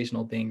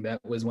conversational thing, that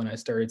was when I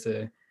started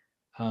to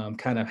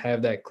kind of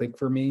have that click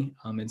for me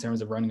in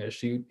terms of running a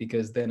shoot,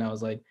 because then I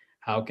was like,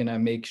 how can I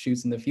make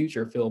shoots in the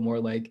future feel more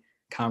like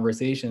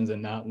conversations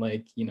and not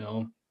like,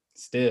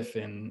 stiff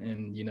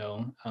and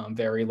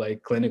very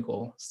like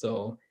clinical.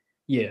 So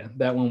yeah,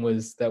 that one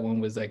was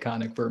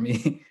iconic for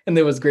me. And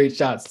there was great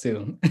shots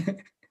too.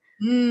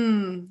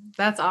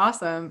 That's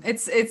awesome.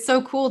 It's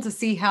so cool to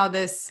see how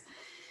this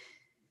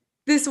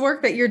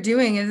work that you're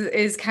doing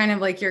is kind of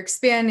like you're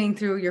expanding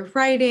through your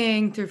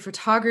writing, through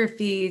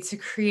photography to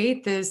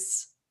create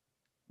this.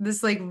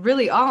 this like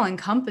really all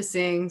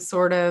encompassing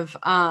sort of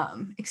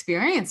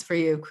experience for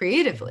you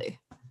creatively.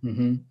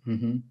 Mm-hmm,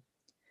 mm-hmm.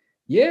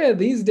 Yeah,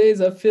 these days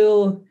I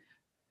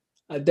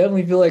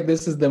definitely feel like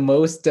this is the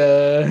most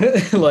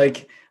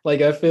like I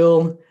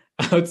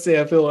would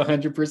say I feel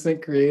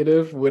 100%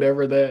 creative,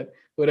 whatever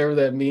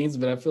that means,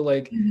 but I feel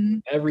like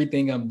Mhm.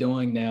 everything I'm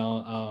doing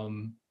now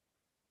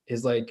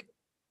is like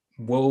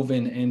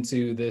woven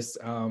into this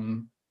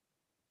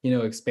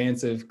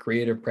expansive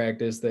creative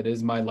practice that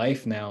is my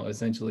life now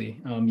essentially.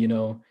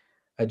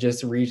 I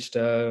just reached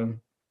I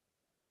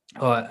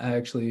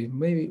actually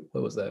maybe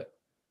what was that?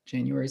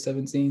 January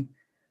 17th.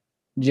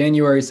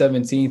 January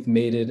 17th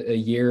made it a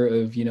year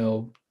of,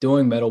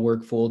 doing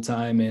metalwork full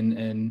time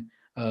and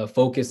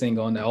focusing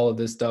on all of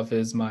this stuff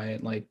as my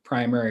like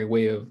primary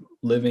way of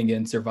living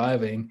and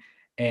surviving.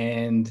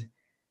 And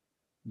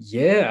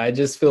yeah, I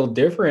just feel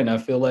different. I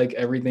feel like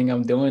everything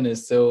I'm doing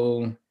is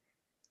so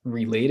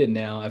related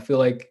now. I feel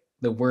like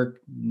the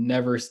work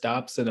never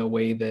stops in a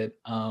way that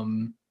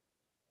I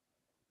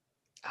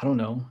don't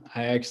know.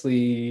 I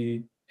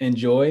actually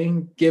enjoy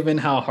given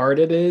how hard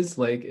it is.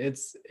 Like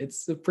it's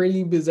a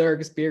pretty bizarre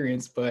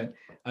experience, but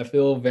I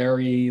feel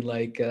very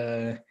like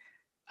I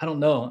don't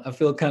know. I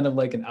feel kind of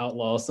like an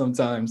outlaw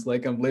sometimes.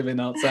 Like I'm living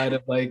outside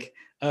of like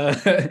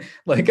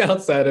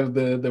outside of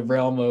the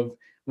realm of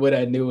what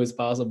I knew was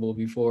possible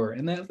before.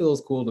 And that feels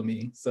cool to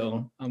me.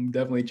 So I'm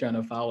definitely trying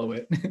to follow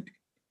it.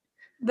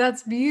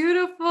 That's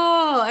beautiful.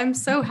 I'm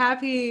so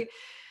happy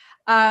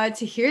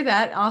to hear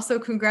that. Also,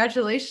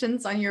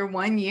 congratulations on your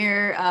 1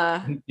 year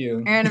Thank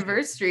you.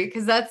 anniversary,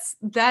 because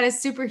that is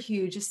super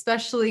huge,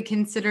 especially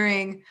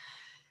considering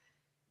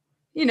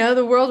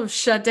the world was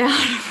shut down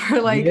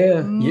for like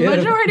Yeah, yeah.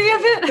 majority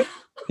of it.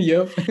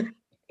 Yep.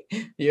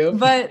 Yep.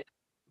 But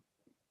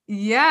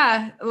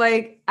yeah,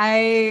 like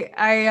I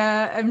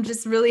am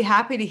just really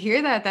happy to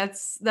hear that.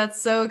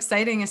 That's so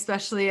exciting,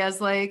 especially as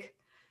like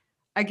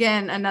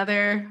again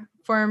another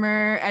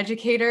former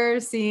educator.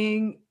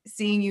 Seeing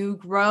you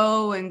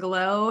grow and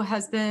glow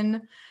has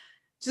been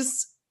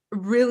just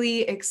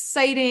really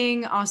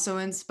exciting, also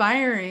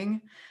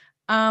inspiring.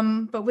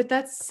 But with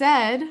that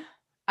said,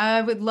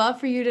 I would love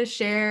for you to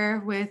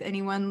share with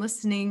anyone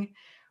listening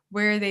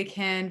where they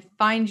can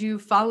find you,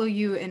 follow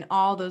you, and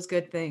all those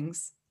good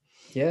things.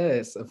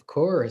 Yes, of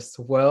course.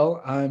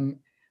 Well, I'm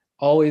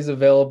always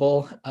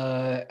available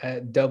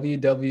at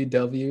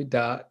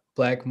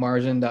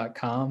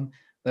www.blackmargin.com.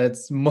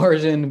 That's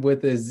margin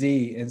with a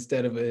Z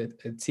instead of a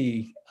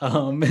T.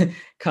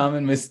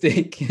 Common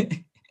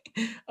mistake.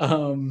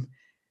 um,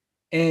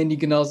 and you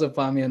can also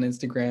find me on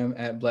Instagram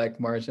at Black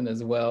Martian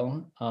as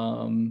well.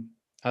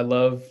 I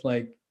love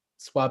like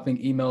swapping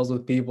emails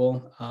with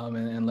people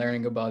and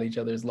learning about each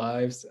other's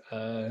lives.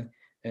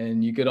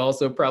 And you could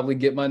also probably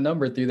get my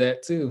number through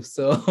that too.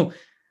 So,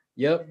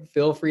 yep,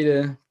 feel free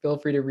to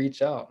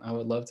reach out. I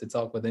would love to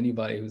talk with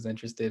anybody who's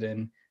interested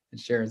in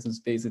sharing some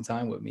space and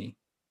time with me.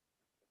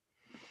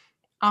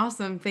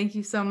 Awesome. Thank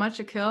you so much,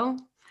 Akil.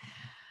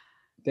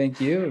 Thank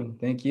you.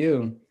 Thank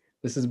you.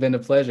 This has been a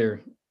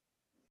pleasure.